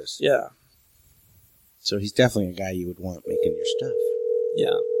professional artist. Yeah. So he's definitely a guy you would want making your stuff.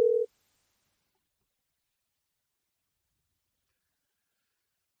 Yeah.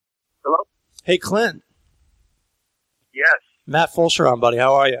 Hello? Hey, Clint. Yes. Matt Fulcher on, buddy.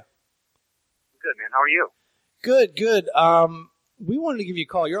 How are you? Good, man. How are you? Good. We wanted to give you a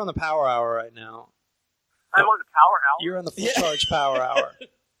call. You're on the Power Hour right now. I'm on the Power Hour? You're on the Full Charge Power Hour. Big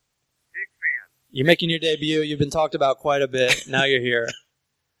fan. You're making your debut. You've been talked about quite a bit. Now you're here.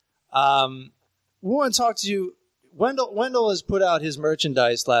 We want to talk to you. Wendell has put out his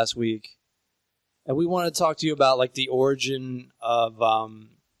merchandise last week, and we want to talk to you about like the origin of.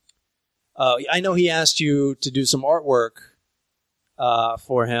 I know he asked you to do some artwork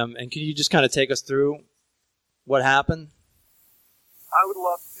for him, and can you just kind of take us through what happened? I would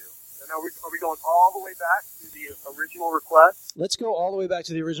love to. And are we going all the way back to the original request? Let's go all the way back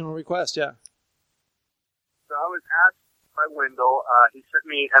to the original request. Yeah. So I was asked by Wendell. He sent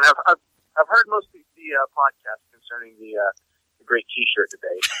me, and I've heard most of the podcasts concerning the great T-shirt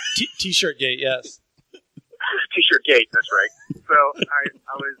debate. T-shirt gate, yes. T-shirt gate, that's right. So I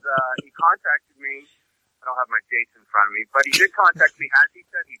was he contacted me. I don't have my dates in front of me, but he did contact me as he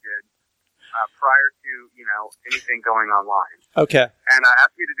said he did prior to anything going online. Okay. And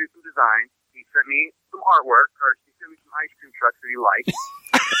asked me to do some designs. He sent me some artwork, or he sent me some ice cream trucks that he liked,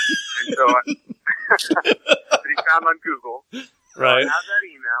 and so that he found on Google. Right. So I have that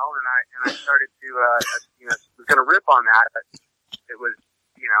email, and I started to was going to rip on that, but it was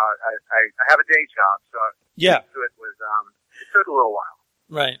I have a day job, so yeah. So it was it took a little while.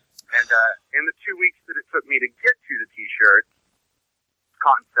 Right. And in the 2 weeks that it took me to get to the T-shirt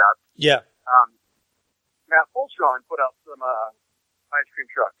concept, yeah, Matt Fultron put out some ice cream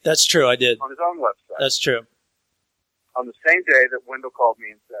trucks. That's true. I did on his own website. That's true. On the same day that Wendell called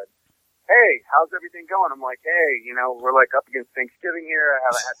me and said, "Hey, how's everything going?" I'm like, "Hey, we're like up against Thanksgiving here. I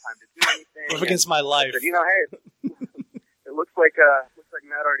haven't had time to do anything. Up against my life." I said, hey, it looks like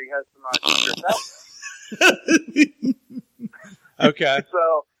Matt already has some T-shirts out there. Okay.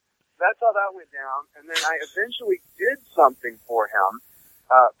 So that's how that went down. And then I eventually did something for him.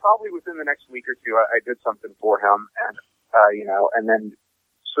 Probably within the next week or two, I did something for him, and and then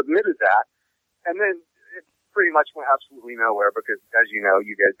submitted that, and then it pretty much went absolutely nowhere because, as you know,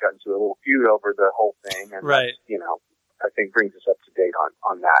 you guys got into a little feud over the whole thing, and right. I think brings us up to date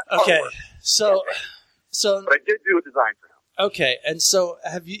on that. Okay, artwork. so but I did do a design for him. Okay, and so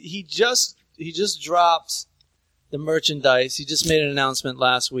he just dropped the merchandise. He just made an announcement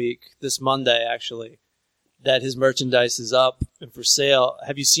last week, this Monday actually, that his merchandise is up and for sale.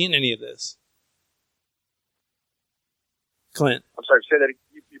 Have you seen any of this? Clint. I'm sorry, say that.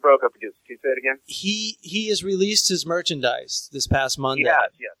 You broke up again. Can you say it again? He has released his merchandise this past Monday.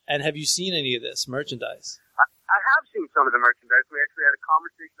 Yes. And have you seen any of this merchandise? I have seen some of the merchandise. We actually had a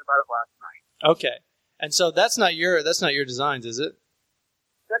conversation about it last night. Okay. And so that's not your designs, is it?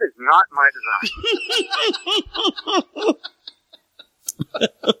 That is not my design.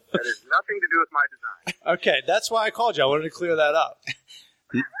 That has nothing to do with my design. Okay, that's why I called you. I wanted to clear that up.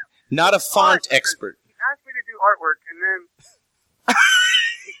 Not a font expert. He asked me to do artwork, and then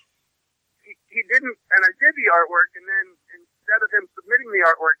he didn't, and I did the artwork, and then instead of him submitting the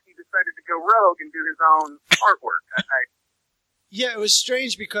artwork, he decided to go rogue and do his own artwork. Yeah, it was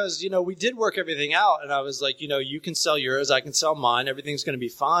strange because, we did work everything out, and I was like, you can sell yours, I can sell mine, everything's going to be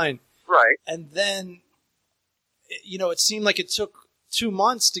fine. Right. And then, it seemed like it took 2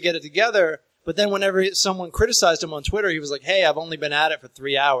 months to get it together, but then whenever someone criticized him on Twitter, he was like, hey, I've only been at it for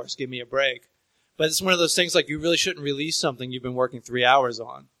 3 hours, give me a break. But it's one of those things like you really shouldn't release something you've been working 3 hours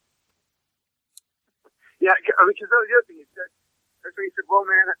on. Yeah, because that was the other thing. That's when he said, well,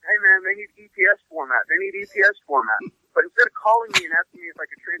 man, hey, man, they need EPS format. But instead of calling me and asking me if I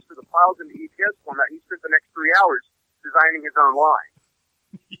could transfer the files into EPS format, he spent the next 3 hours designing his own line.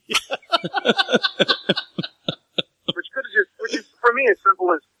 which is, for me, as simple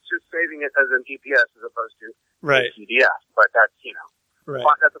as just saving it as an EPS as opposed to a PDF. But that's,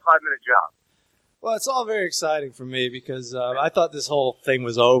 that's a 5-minute job. Well, it's all very exciting for me because I thought this whole thing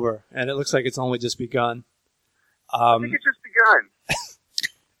was over, and it looks like it's only just begun. I think it's just begun.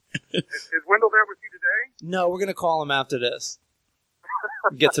 Is Wendell there with you today? No, we're going to call him after this.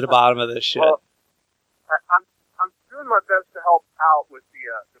 Get to the bottom of this shit. Well, I'm doing my best to help out with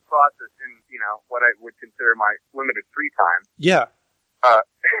the process in, what I would consider my limited free time. Yeah.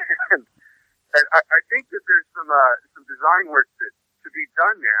 And I think that there's some design work that to be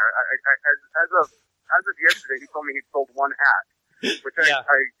done there. As of yesterday, he told me he'd sold one hat, which I don't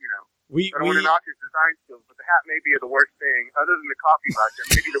want to knock his design skills, but the hat may be the worst thing, other than the coffee mug, that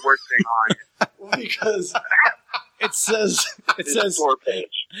may be the worst thing on it. Well, because it says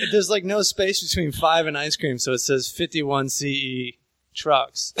 4-page. There's like no space between 5 and ice cream, so it says 51 CE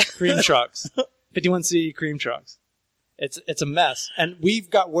trucks, cream trucks, 51 CE cream trucks. It's a mess, and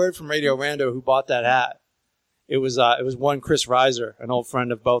we've got word from Radio Rando who bought that hat. It was one Chris Reiser, an old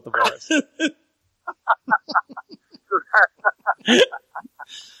friend of both of ours.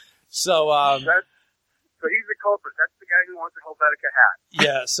 So he's the culprit. That's the guy who wants a Helvetica hat.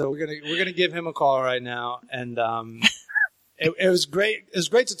 Yeah, so we're gonna give him a call right now, and it was great. It was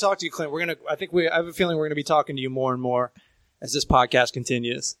great to talk to you, Clint. I have a feeling we're gonna be talking to you more and more as this podcast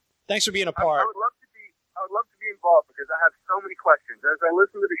continues. Thanks for being a part. I would love to be involved because I have so many questions. As I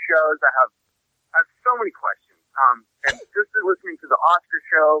listen to the shows, I have so many questions. And just listening to the Oscar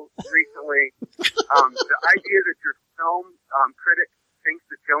show recently, the idea that your film critic thinks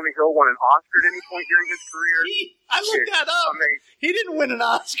that Jonah Hill won an Oscar at any point during his career. I looked that up. Amazing. He didn't win an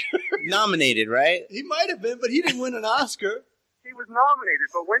Oscar. Nominated, right? He might have been, but he didn't win an Oscar. He was nominated,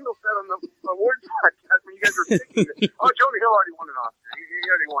 but Wendell said on the awards podcast when you guys were picking it, Jonah Hill already won an Oscar. He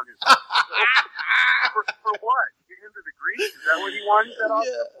already won his Oscar. For what? Get him to the Greek? Is that what he won? That Oscar?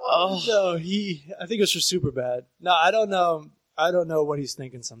 Yeah. Oh, no, I think it was for Superbad. No, I don't know. I don't know what he's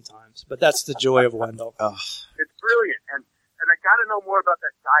thinking sometimes, but that's the joy of Wendell. Oh. It's brilliant, and I got to know more about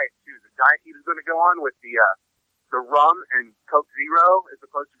that diet too. The diet he was going to go on with the rum and Coke Zero as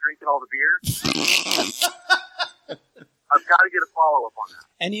opposed to drinking all the beer. I've got to get a follow-up on that.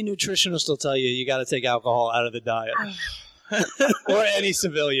 Any nutritionist will tell you got to take alcohol out of the diet. Or any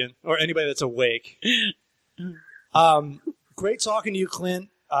civilian or anybody that's awake. Great talking to you, Clint.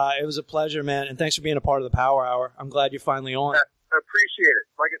 It was a pleasure, man, and thanks for being a part of the Power Hour. I'm glad you're finally on. I appreciate it.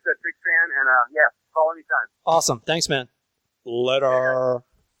 Like I said, big fan, and call anytime. Awesome. Thanks, man. Later.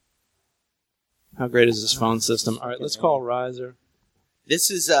 How great is this phone system? All right, let's call Reiser. This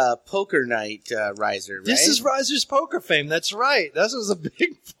is Poker Night Reiser, right? This is Reiser's poker fame. That's right. This was a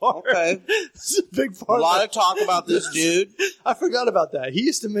big part. Okay. This is a big part. A lot of talk about this dude. I forgot about that. He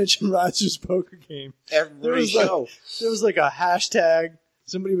used to mention Reiser's poker game. Every show. There was like a hashtag.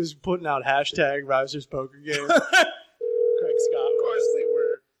 Somebody was putting out hashtag Reiser's poker game. Craig Scott. Of course they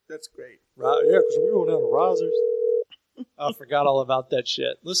were. That's great. Right, yeah, because we were down to Reiser's. I forgot all about that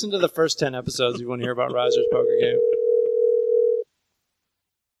shit. Listen to the first 10 episodes if you want to hear about Reiser's poker game.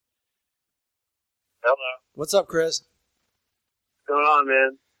 Hello. What's up, Chris? What's going on,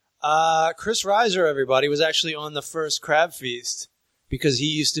 man? Chris Reiser, everybody, was actually on the first Crab Feast because he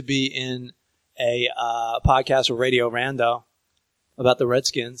used to be in a podcast with Radio Rando about the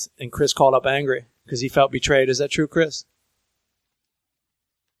Redskins, and Chris called up angry because he felt betrayed. Is that true, Chris?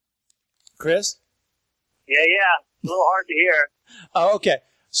 Chris? Yeah. A little hard to hear. Oh, okay.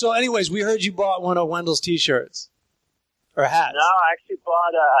 So anyways, we heard you bought one of Wendell's T-shirts. Or hats. No, I actually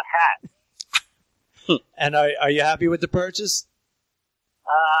bought a hat. And are you happy with the purchase?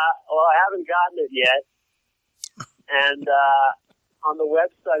 Well, I haven't gotten it yet. And on the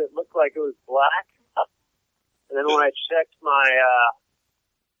website, it looked like it was black. And then when I checked my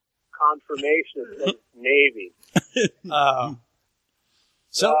confirmation, it said navy.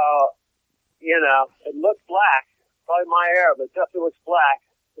 So, it looked black. Probably my error, but it definitely looks black.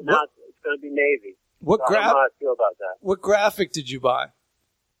 And now it's going to be navy. I don't know how I feel about that. What graphic did you buy?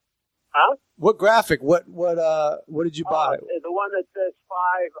 Huh? What graphic? What did you buy? The one that says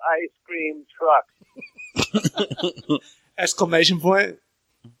 5 ice cream trucks. Exclamation point?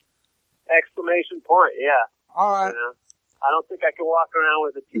 Exclamation point, yeah. All right. I don't think I can walk around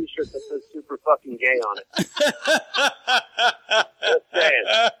with a T-shirt that says super fucking gay on it. Just saying.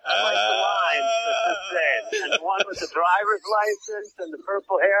 I like the lines, but just saying. And the one with the driver's license and the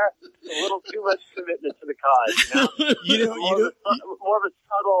purple hair, a little too much commitment to the cause, more of a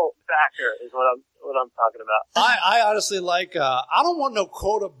subtle factor is what I'm talking about. I honestly like, I don't want no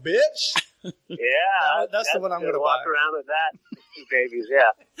quota, bitch. Yeah. That's the one I'm going to walk around with that. Two babies,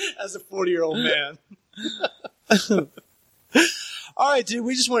 yeah. As a 40-year-old man. All right, dude.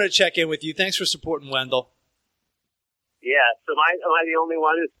 We just want to check in with you. Thanks for supporting Wendell. Yeah. So am I the only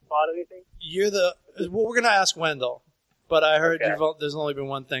one who's bought anything? Well, we're gonna ask Wendell, but I heard there's only been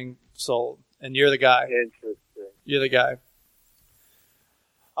one thing sold, and you're the guy. Interesting. You're the guy.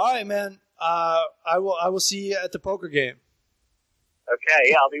 All right, man. I will see you at the poker game. Okay.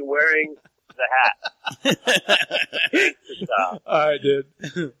 Yeah, I'll be wearing the hat. All right, dude.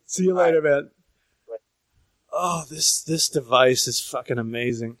 See you later, man. Oh, this device is fucking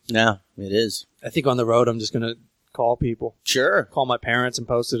amazing. Yeah, it is. I think on the road I'm just going to call people. Sure. Call my parents and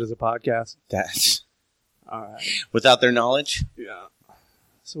post it as a podcast. That's all right. Without their knowledge? Yeah.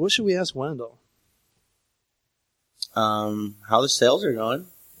 So what should we ask Wendell? How the sales are going.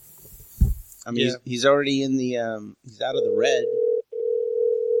 I mean, he's already in the, he's out of the red.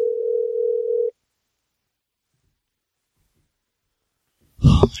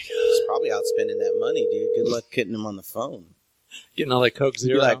 Oh, my God. He's probably out spending that money, dude. Good luck getting him on the phone. Getting all that Coke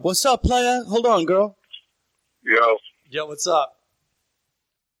Zero. You're like, what's up, player? Hold on, girl. Yo, what's up?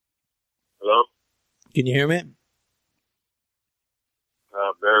 Hello? Can you hear me?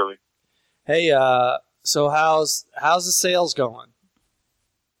 Barely. Hey, so how's the sales going?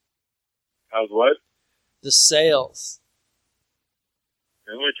 How's what? The sales.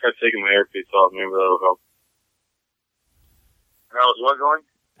 I'm going to try taking my earpiece off. Maybe that'll help. How's what going?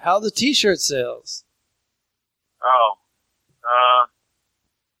 How the T-shirt sales? Oh,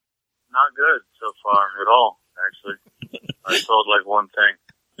 not good so far at all, actually. I sold like one thing.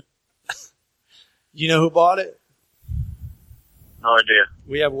 You know who bought it? No idea.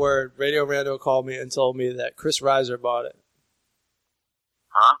 We have word. Radio Rando called me and told me that Chris Reiser bought it.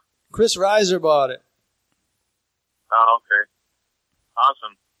 Huh? Chris Reiser bought it. Oh, okay.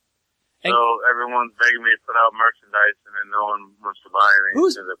 Awesome. So everyone's begging me to put out merchandise, and then no one wants to buy anything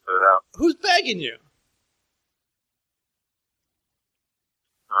until they put it out. Who's begging you?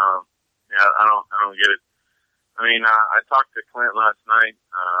 Yeah, I don't get it. I mean, I talked to Clint last night.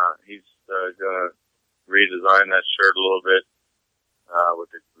 He's gonna redesign that shirt a little bit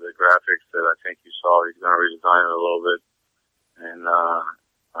with the graphics that I think you saw. He's gonna redesign it a little bit, and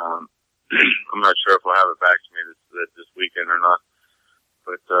I'm not sure if he'll have it back to me this weekend or not.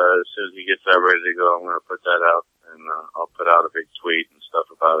 But as soon as he gets that ready to go, I'm going to put that out, and I'll put out a big tweet and stuff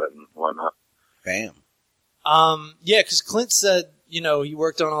about it and whatnot. Bam. Yeah, because Clint said, you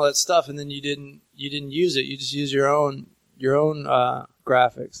worked on all that stuff, and then you didn't use it. You just used your own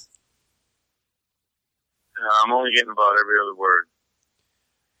graphics. I'm only getting about every other word.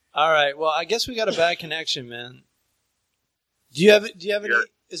 All right. Well, I guess we got a bad connection, man. Do you have any?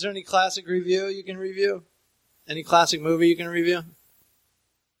 Is there any classic review you can review? Any classic movie you can review?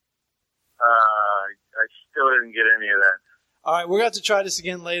 I still didn't get any of that. All right, we're going to have to try this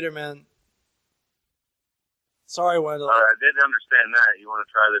again later, man. Sorry, Wendell. I did understand that. You want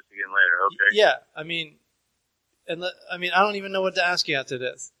to try this again later, okay? Yeah, I don't even know what to ask you after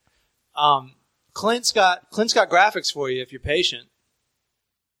this. Clint's got graphics for you if you're patient.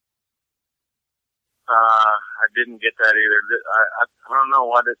 I didn't get that either. I don't know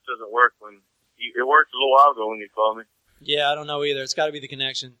why this doesn't work it worked a little while ago when you called me. Yeah, I don't know either. It's got to be the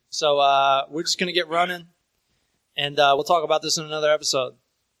connection. So we're just going to get running, and we'll talk about this in another episode.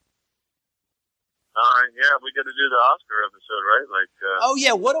 Yeah, we got to do the Oscar episode, right? Oh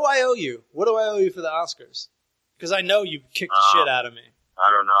yeah, what do I owe you? What do I owe you for the Oscars? Because I know you kicked the shit out of me. I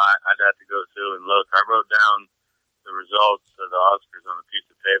don't know. I'd have to go through and look. I wrote down the results of the Oscars on a piece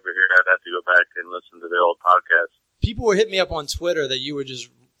of paper here. I'd have to go back and listen to the old podcast. People were hitting me up on Twitter that you were just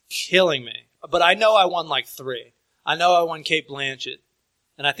killing me. But I know I won like 3. I know I won Cate Blanchett.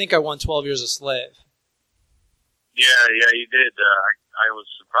 And I think I won 12 Years a Slave. Yeah, you did. I was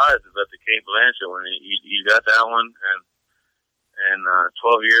surprised about the Cate Blanchett one. You got that one, and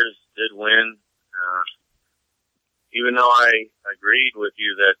 12 Years did win. Even though I agreed with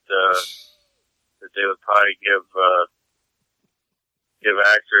you that they would probably give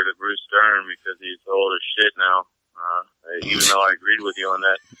actor to Bruce Dern because he's old as shit now. Even though I agreed with you on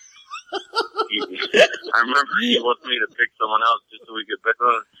that. I remember he wanted me to pick someone else just so we could bet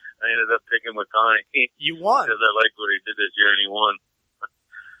on. I ended up picking McConaughey. You won. Because I liked what he did this year, and he won.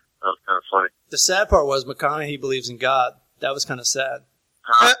 That was kind of funny. The sad part was McConaughey believes in God. That was kind of sad.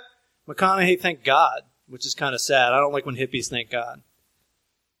 Huh? McConaughey thanked God, which is kind of sad. I don't like when hippies thank God.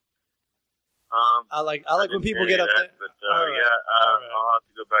 I like when people get up there. But, I'll have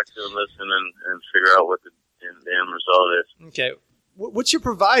to go back to and listen and figure out what the damn result is. Okay. What's your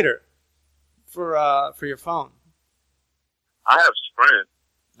provider for your phone? I have Sprint.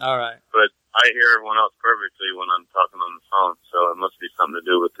 All right. But I hear everyone else perfectly when I'm talking on the phone, so it must be something to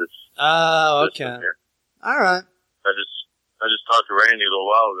do with this. Oh, okay. Here. All right. I just talked to Randy a little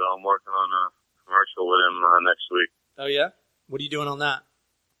while ago. I'm working on a commercial with him next week. Oh, yeah? What are you doing on that?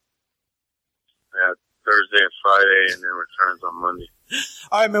 Yeah, Thursday and Friday, and then returns on Monday.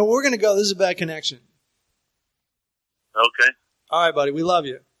 All right, man, we're going to go. This is a bad connection. Okay. All right, buddy. We love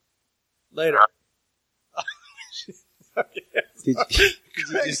you. Later. Did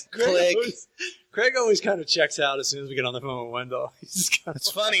you just click? Craig always kind of checks out as soon as we get on the phone with Wendell.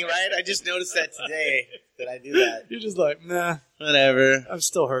 It's funny, right? I just noticed that today that I do that. You're just like, nah. Whatever. I'm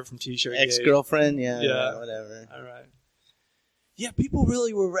still hurt from T-shirt. Ex-girlfriend? Yeah, whatever. All right. Yeah, people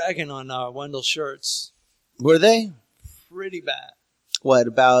really were ragging on Wendell's shirts. Were they? Pretty bad. What,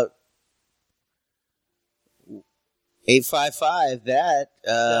 about 855?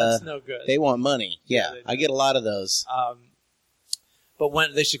 That's no good. They want money. Yeah, I get a lot of those. But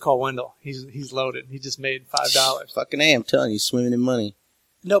when they should call Wendell. He's loaded. He just made $5. Fucking A, I'm telling you, swimming in money.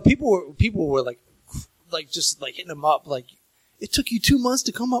 No, people were like just hitting him up. Like, it took you 2 months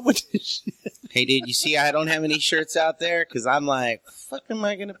to come up with this shit. Hey, dude, you see I don't have any shirts out there? Because I'm like, fuck am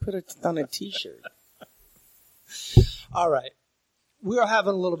I going to put it on a T-shirt? All right. We are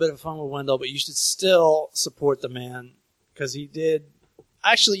having a little bit of fun with Wendell, but you should still support the man because he did.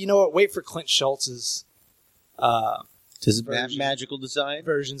 Actually, you know what? Wait for Clint Schultz's magical design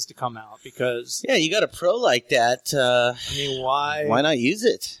versions to come out because you got a pro like that. I mean, why not use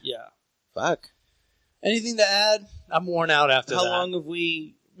it? Yeah. Fuck. Anything to add? I'm worn out after How that. How long have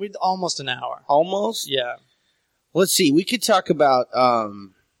we? We're almost an hour. Almost? Yeah. Let's see. We could talk about.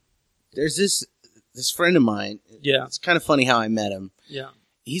 There's this friend of mine. Yeah. It's kind of funny how I met him. Yeah.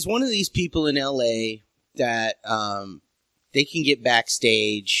 He's one of these people in LA that they can get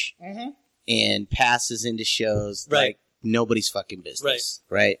backstage and passes into shows like nobody's fucking business.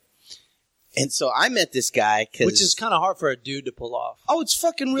 Right. And so I met this guy which is kind of hard for a dude to pull off. Oh, it's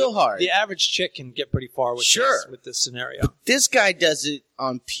fucking real hard. The average chick can get pretty far with this scenario. But this guy does it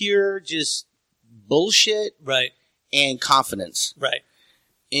on pure just bullshit, and confidence,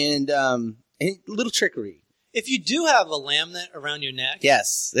 and a little trickery. If you do have a laminate around your neck,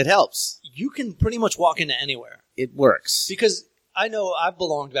 yes, it helps. You can pretty much walk into anywhere. It works because. I know I've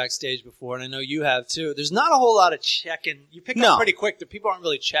belonged backstage before, and I know you have too. There's not a whole lot of checking. You pick up pretty quick. The people aren't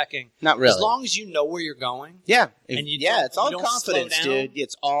really checking. Not really. As long as you know where you're going. Yeah. It's all confidence, dude.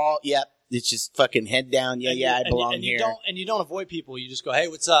 It's all, It's just fucking head down. I belong here. And you don't avoid people. You just go, hey,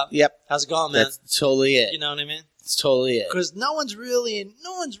 what's up? Yep. How's it going, man? That's totally it. You know what I mean? It's totally it. Because no one's really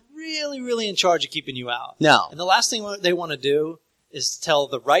in charge of keeping you out. No. And the last thing they want to do is tell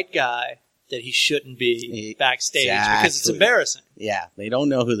the right guy that he shouldn't be backstage because it's embarrassing. Yeah, they don't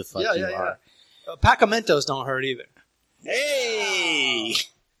know who the fuck you are. Pacamentos don't hurt either. Hey!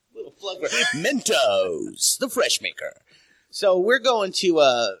 Little plug for Mentos, the fresh maker. So we're going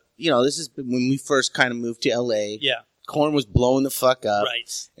to, this is when we first kind of moved to LA. Yeah. Korn was blowing the fuck up.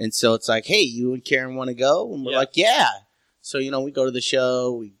 Right. And so it's like, hey, you and Karen want to go? And we're like, yeah. So, we go to the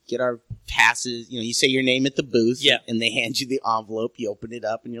show, we get our passes, you say your name at the booth, and they hand you the envelope, you open it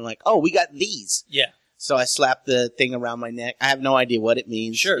up, and you're like, oh, we got these. Yeah. So I slap the thing around my neck. I have no idea what it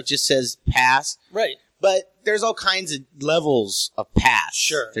means. Sure. It just says pass. Right. But there's all kinds of levels of pass.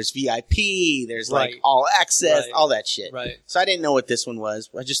 Sure. There's VIP, there's like all access, all that shit. Right. So I didn't know what this one was.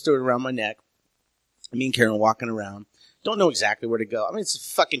 I just threw it around my neck. Me and Karen walking around. Don't know exactly where to go. I mean, it's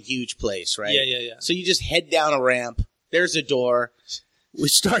a fucking huge place, right? Yeah. So you just head down a ramp. There's a door. We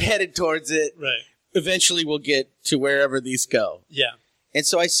start headed towards it. Right. Eventually, we'll get to wherever these go. Yeah. And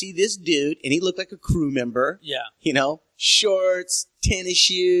so I see this dude, and he looked like a crew member. Yeah. You know, shorts, tennis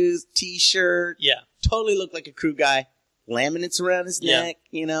shoes, T-shirt. Yeah. Totally looked like a crew guy. Laminates around his neck,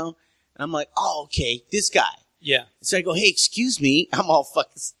 you know. And I'm like, oh, okay, this guy. Yeah. So I go, hey, excuse me. I'm all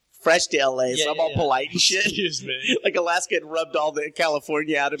fucking fresh to L.A., so I'm all polite and shit. Excuse me. Like Alaska had rubbed all the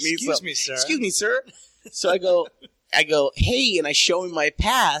California out of me. Excuse me, sir. Excuse me, sir. So I go, hey, and I show him my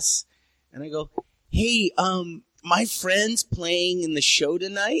pass, and I go, hey, my friend's playing in the show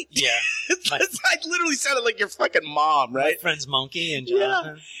tonight. Yeah. I literally sounded like your fucking mom, right? My friend's Monkey and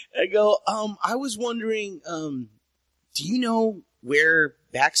Jonathan. Yeah. I go, I was wondering, do you know where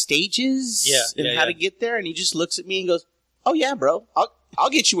backstage is? Yeah. And how to get there? And he just looks at me and goes, oh yeah, bro. I'll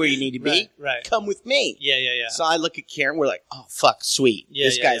get you where you need to be. Right. Come with me. Yeah. So I look at Karen. We're like, oh, fuck, sweet. Yeah,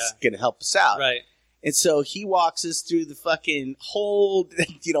 this guy's going to help us out. Right. And so he walks us through the fucking whole,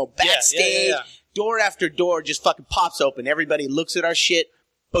 backstage. Yeah. Door after door just fucking pops open. Everybody looks at our shit.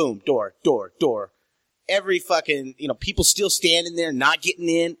 Boom. Door. Every fucking, people still standing there, not getting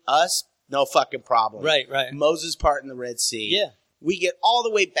in. Us, no fucking problem. Right. Moses part in the Red Sea. Yeah. We get all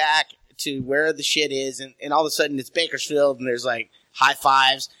the way back to where the shit is, and all of a sudden it's Bakersfield, and there's like high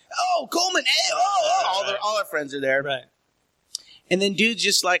fives. Oh, Coleman, hey, all our friends are there. Right. And then dude's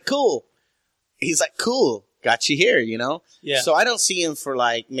just like, cool. He's like, cool, got you here, Yeah. So I don't see him for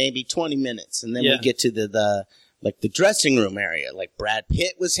like maybe 20 minutes, and then we get to the dressing room area. Like Brad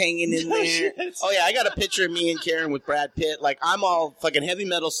Pitt was hanging in there. Oh yeah, I got a picture of me and Karen with Brad Pitt. Like I'm all fucking heavy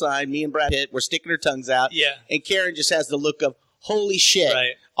metal sign. Me and Brad Pitt, we're sticking our tongues out. Yeah. And Karen just has the look of, holy shit,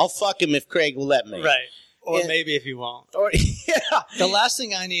 Right. I'll fuck him if Craig will let me. Right. Or Yeah. maybe if he won't. Or yeah. The last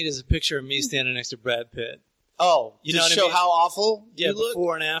thing I need is a picture of me standing next to Brad Pitt. Oh, You to know what I show mean? how awful Yeah, you look?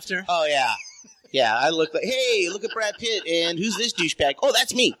 before and after. Oh, yeah. Yeah, I look like, hey, look at Brad Pitt, and who's this douchebag? Oh,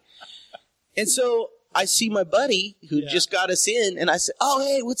 that's me. And so I see my buddy who just got us in, and I said, oh,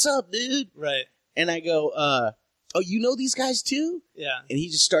 hey, what's up, dude? Right. And I go, oh, you know these guys too? Yeah. And he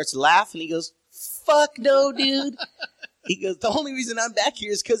just starts laughing. He goes, fuck no, dude. He goes, the only reason I'm back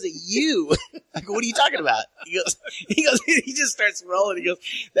here is because of you. I go, what are you talking about? He goes, he just starts rolling. He goes,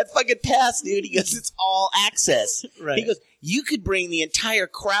 that fucking pass, dude. He goes, it's all access. Right. He goes, you could bring the entire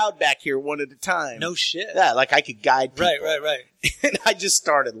crowd back here one at a time. No shit. Yeah, like I could guide people. Right. And I just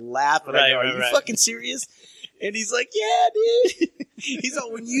started laughing. I go, are you fucking serious? And he's like, yeah, dude. He's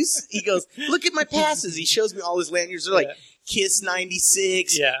all, he goes, look at my passes. He shows me all his lanyards. They're like Kiss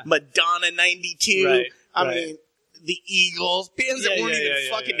 96, Madonna 92. Right. I mean, the Eagles, bands that weren't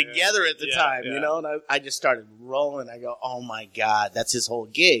even fucking together at the time, And I just started rolling. I go, oh my God, that's his whole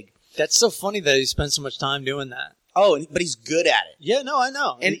gig. That's so funny that he spends so much time doing that. Oh, but he's good at it. Yeah, no, I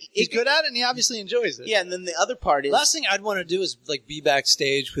know. And he's good at it, and he obviously enjoys it. Yeah, and then the other part is... Last thing I'd want to do is like be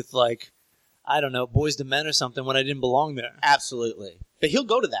backstage with like, I don't know, Boys to Men or something when I didn't belong there. Absolutely. But he'll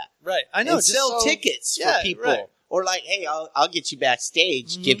go to that. Right. I know. And sell tickets for people. Right. Or like, hey, I'll get you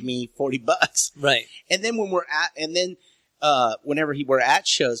backstage. Mm-hmm. Give me $40. Right. And then whenever we're at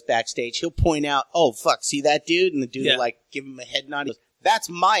shows backstage, he'll point out, oh, fuck, see that dude? And the dude will like give him a head nod. He goes, that's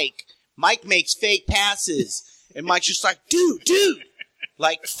Mike. Mike makes fake passes. And Mike's just like, dude,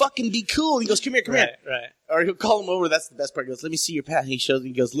 like, fucking be cool. And he goes, come here. Right. Or he'll call him over. That's the best part. He goes, let me see your pass. And he shows him.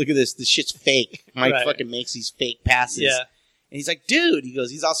 He goes, look at this. This shit's fake. Mike fucking makes these fake passes. Yeah. And he's like, dude. He goes,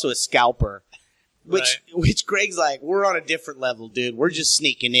 he's also a scalper. Which Greg's like, we're on a different level, dude. We're just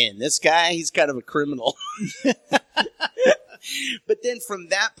sneaking in. This guy, he's kind of a criminal. But then from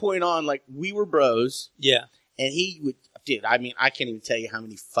that point on, like, we were bros. Yeah. And he would, dude, I mean, I can't even tell you how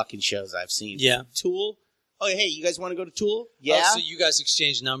many fucking shows I've seen. Yeah. Tool. Oh, hey, you guys want to go to Tool? Yeah. Oh, so you guys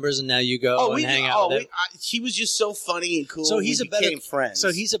exchange numbers, and now you go and hang out with him. He was just so funny and cool. So he's we became friends.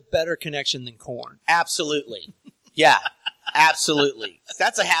 So he's a better connection than Korn. Absolutely. Yeah. Absolutely.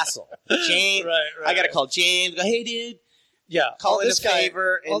 That's a hassle. James. Right. I got to call James. Go, hey, dude. Yeah. Call in a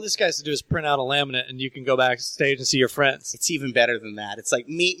favor. All this guy has to do is print out a laminate, and you can go backstage and see your friends. It's even better than that. It's like,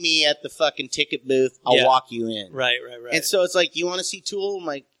 meet me at the fucking ticket booth. I'll walk you in. Right. And so it's like, you want to see Tool? I'm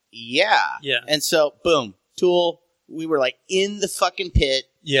like, yeah. Yeah. And so, boom, Tool. We were like in the fucking pit.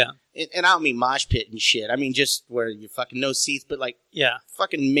 Yeah. And I don't mean mosh pit and shit. I mean just where you fucking no seats, but like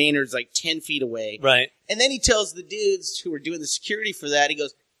fucking Maynard's like 10 feet away. Right. And then he tells the dudes who were doing the security for that, he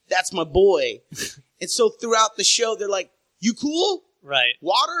goes, that's my boy. And so throughout the show, they're like, you cool? Right.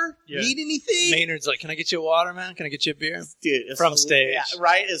 Water? Yeah. Need anything? Maynard's like, can I get you a water, man? Can I get you a beer? Dude, it's from stage. Yeah,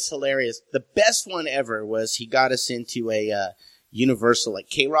 right? It's hilarious. The best one ever was he got us into a Universal like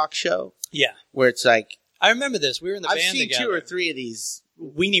K-Rock show. Yeah. Where it's like, I remember this. We were in the I've band seen together. 2 or 3 of these.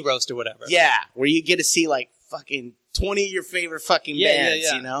 Weenie Roast or whatever. Yeah, where you get to see like fucking 20 of your favorite fucking bands,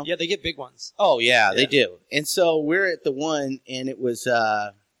 yeah. you know? Yeah, they get big ones. Oh, yeah, they do. And so we're at the one, and it was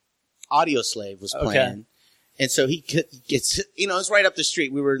Audioslave was playing. And so he gets, it's right up the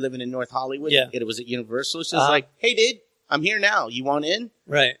street. We were living in North Hollywood. Yeah. It was at Universal. It's just like, hey, dude, I'm here now. You want in?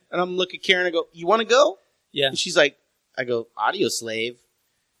 Right. And I'm looking at Karen. I go, you want to go? Yeah. And she's like, I go, Audioslave.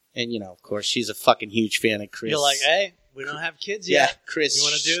 And, of course, she's a fucking huge fan of Chris. You're like, hey, we don't have kids yeah, yet. Chris. You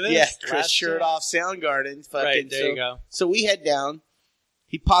want to do this? Yeah, Chris Last shirt chance. off Soundgarden. Fucking, Right, there you go. So we head down.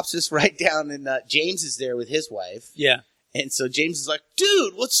 He pops us right down, and James is there with his wife. Yeah. And so James is like,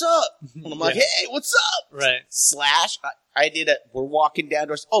 dude, what's up? And I'm like, Yeah. hey, what's up? Right. Slash. I did it. We're walking down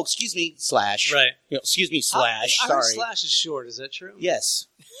doors. Oh, excuse me, Slash. Right. Excuse me, Slash. I heard Sorry. Slash is short. Is that true? Yes.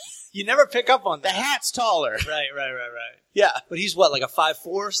 You never pick up on The that. hat's taller. Right. Yeah. But he's what, like a 5'4"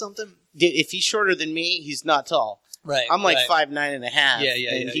 or something? If he's shorter than me, he's not tall. Right. I'm like right. 5'9.5".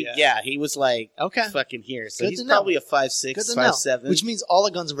 Yeah, and yeah. he was like Okay. fucking here. So Good he's to know. probably a 5'6", Good to know. 5'7". Which means all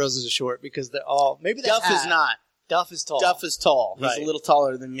the Guns N' Roses are short because they're all maybe Duff is not. Duff is tall. Duff is tall. He's Right. a little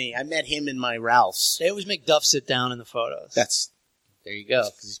taller than me. I met him in my Ralph's. They always make Duff sit down in the photos. There you go.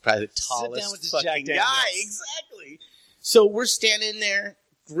 Because he's probably the Sit tallest down with this fucking Jack Daniels. guy. Exactly. So we're standing there,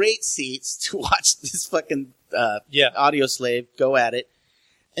 great seats to watch this fucking Audioslave go at it.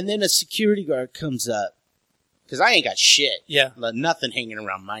 And then a security guard comes up. Because I ain't got shit. Yeah. Nothing hanging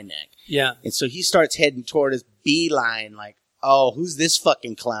around my neck. Yeah. And so he starts heading toward his beeline like, oh, who's this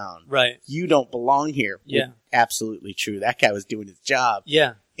fucking clown? Right. You don't belong here. Yeah. Absolutely true. That guy was doing his job.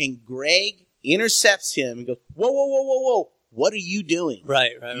 Yeah. And Greg intercepts him and goes, whoa. What are you doing?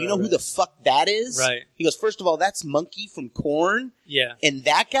 Right. You know who the fuck that is? Right. He goes, first of all, that's Monkey from Korn. Yeah. And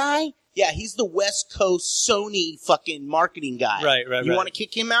that guy, yeah, he's the West Coast Sony fucking marketing guy. Right. You want to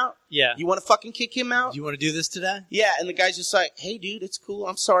kick him out? Yeah. You want to fucking kick him out? Do you want to do this today? Yeah, and the guy's just like, hey, dude, it's cool.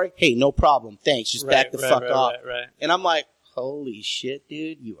 I'm sorry. Hey, no problem. Thanks. Just back the fuck off. Right. And I'm like, holy shit,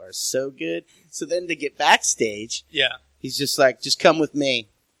 dude, you are so good. So then to get backstage, Yeah. he's just like, just come with me.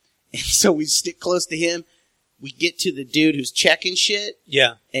 And so we stick close to him. We get to the dude who's checking shit.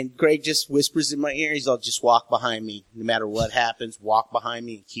 Yeah. And Greg just whispers in my ear, he's all, just walk behind me. No matter what happens, walk behind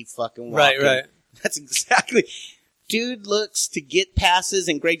me and keep fucking walking. Right. That's exactly. Dude looks to get passes,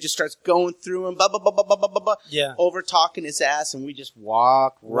 and Greg just starts going through him, Yeah. over talking his ass, and we just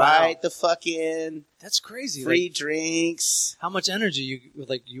walk right the fuck in. That's crazy. Free drinks. How much energy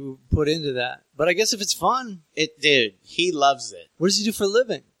you put into that? But I guess if it's fun, Dude, he loves it. what does he do for a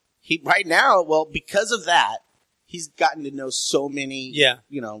living? Right now, well, because of that, he's gotten to know so many,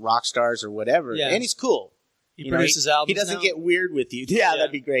 rock stars or whatever, and he's cool. He produces albums. He doesn't now? get weird with you. Yeah,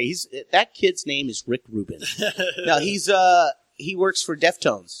 that'd be great. That kid's name is Rick Rubin. Now he works for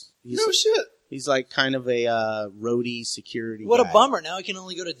Deftones. No shit. He's like kind of a roadie security. What guy. a bummer! Now he can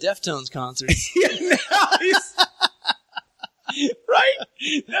only go to Deftones concerts. Right?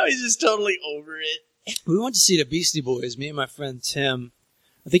 Now he's just totally over it. We went to see the Beastie Boys. Me and my friend Tim.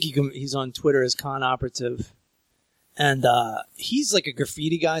 I think he's on Twitter as Con Operative. And he's like a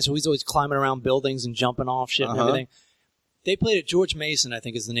graffiti guy, so he's always climbing around buildings and jumping off shit and everything. They played at George Mason, I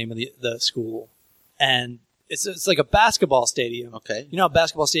think is the name of the school. And it's like a basketball stadium. Okay. You know how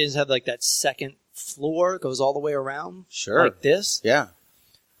basketball stadiums have like that second floor, goes all the way around? Sure. Like this? Yeah.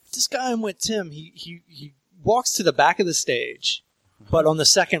 This guy I'm with, Tim, he walks to the back of the stage, but on the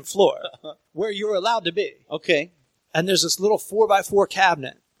second floor, where you're allowed to be. Okay. And there's this little 4x4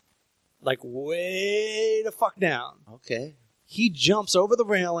 cabinet, like way the fuck down. Okay. He jumps over the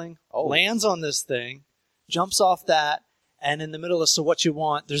railing, lands on this thing, jumps off that, and in the middle of So What You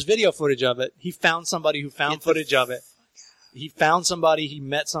Want, there's video footage of it. He found somebody who found footage of it. He found somebody, he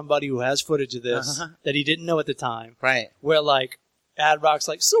met somebody who has footage of this that he didn't know at the time. Right. Where like, Ad Rock's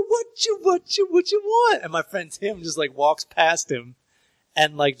like, so what you want? And my friend Tim just like walks past him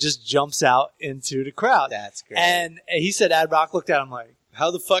and like just jumps out into the crowd. That's great. And he said Ad Rock looked at him like, how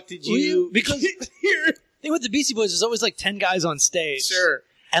the fuck did you because here? Thing with the Beastie Boys, there's always like 10 guys on stage. Sure.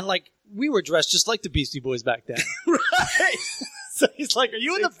 And like, we were dressed just like the Beastie Boys back then. Right. So he's like, are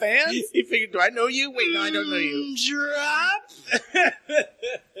you in the fans? He figured, do I know you? Wait, no, I don't know you. Drop.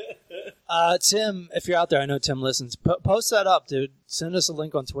 Tim, if you're out there, I know Tim listens. Post that up, dude. Send us a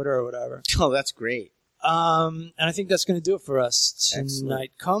link on Twitter or whatever. Oh, that's great. And I think that's going to do it for us tonight.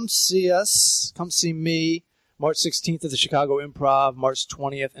 Excellent. Come see us. Come see me. March 16th at the Chicago Improv. March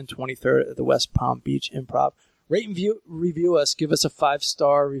 20th and 23rd at the West Palm Beach Improv. Rate and review us. Give us a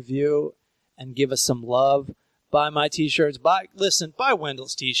 5-star review and give us some love. Buy my t-shirts. Buy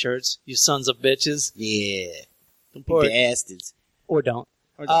Wendell's t-shirts, you sons of bitches. Yeah. Don't be bastards. Or don't.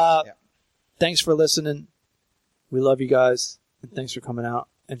 Yeah. thanks for listening. We love you guys, and thanks for coming out.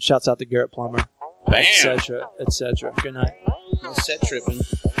 And shouts out to Garrett Plummer, etc., etc. Good night. No set tripping.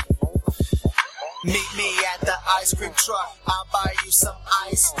 Meet me at the ice cream truck. I'll buy you some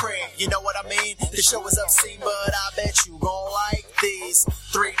ice cream. You know what I mean? The show is obscene, but I bet you gon' like these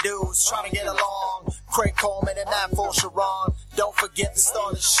three dudes trying to get along. Craig Coleman and Matt Sharon. Don't forget to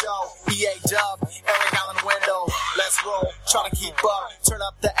start the show. EA Dub, Eric Allen Window. Let's roll, trying to keep up. Turn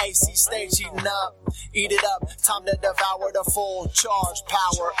up the AC stage, eating up. Eat it up, time to devour the full charge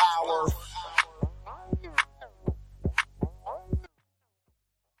power hour.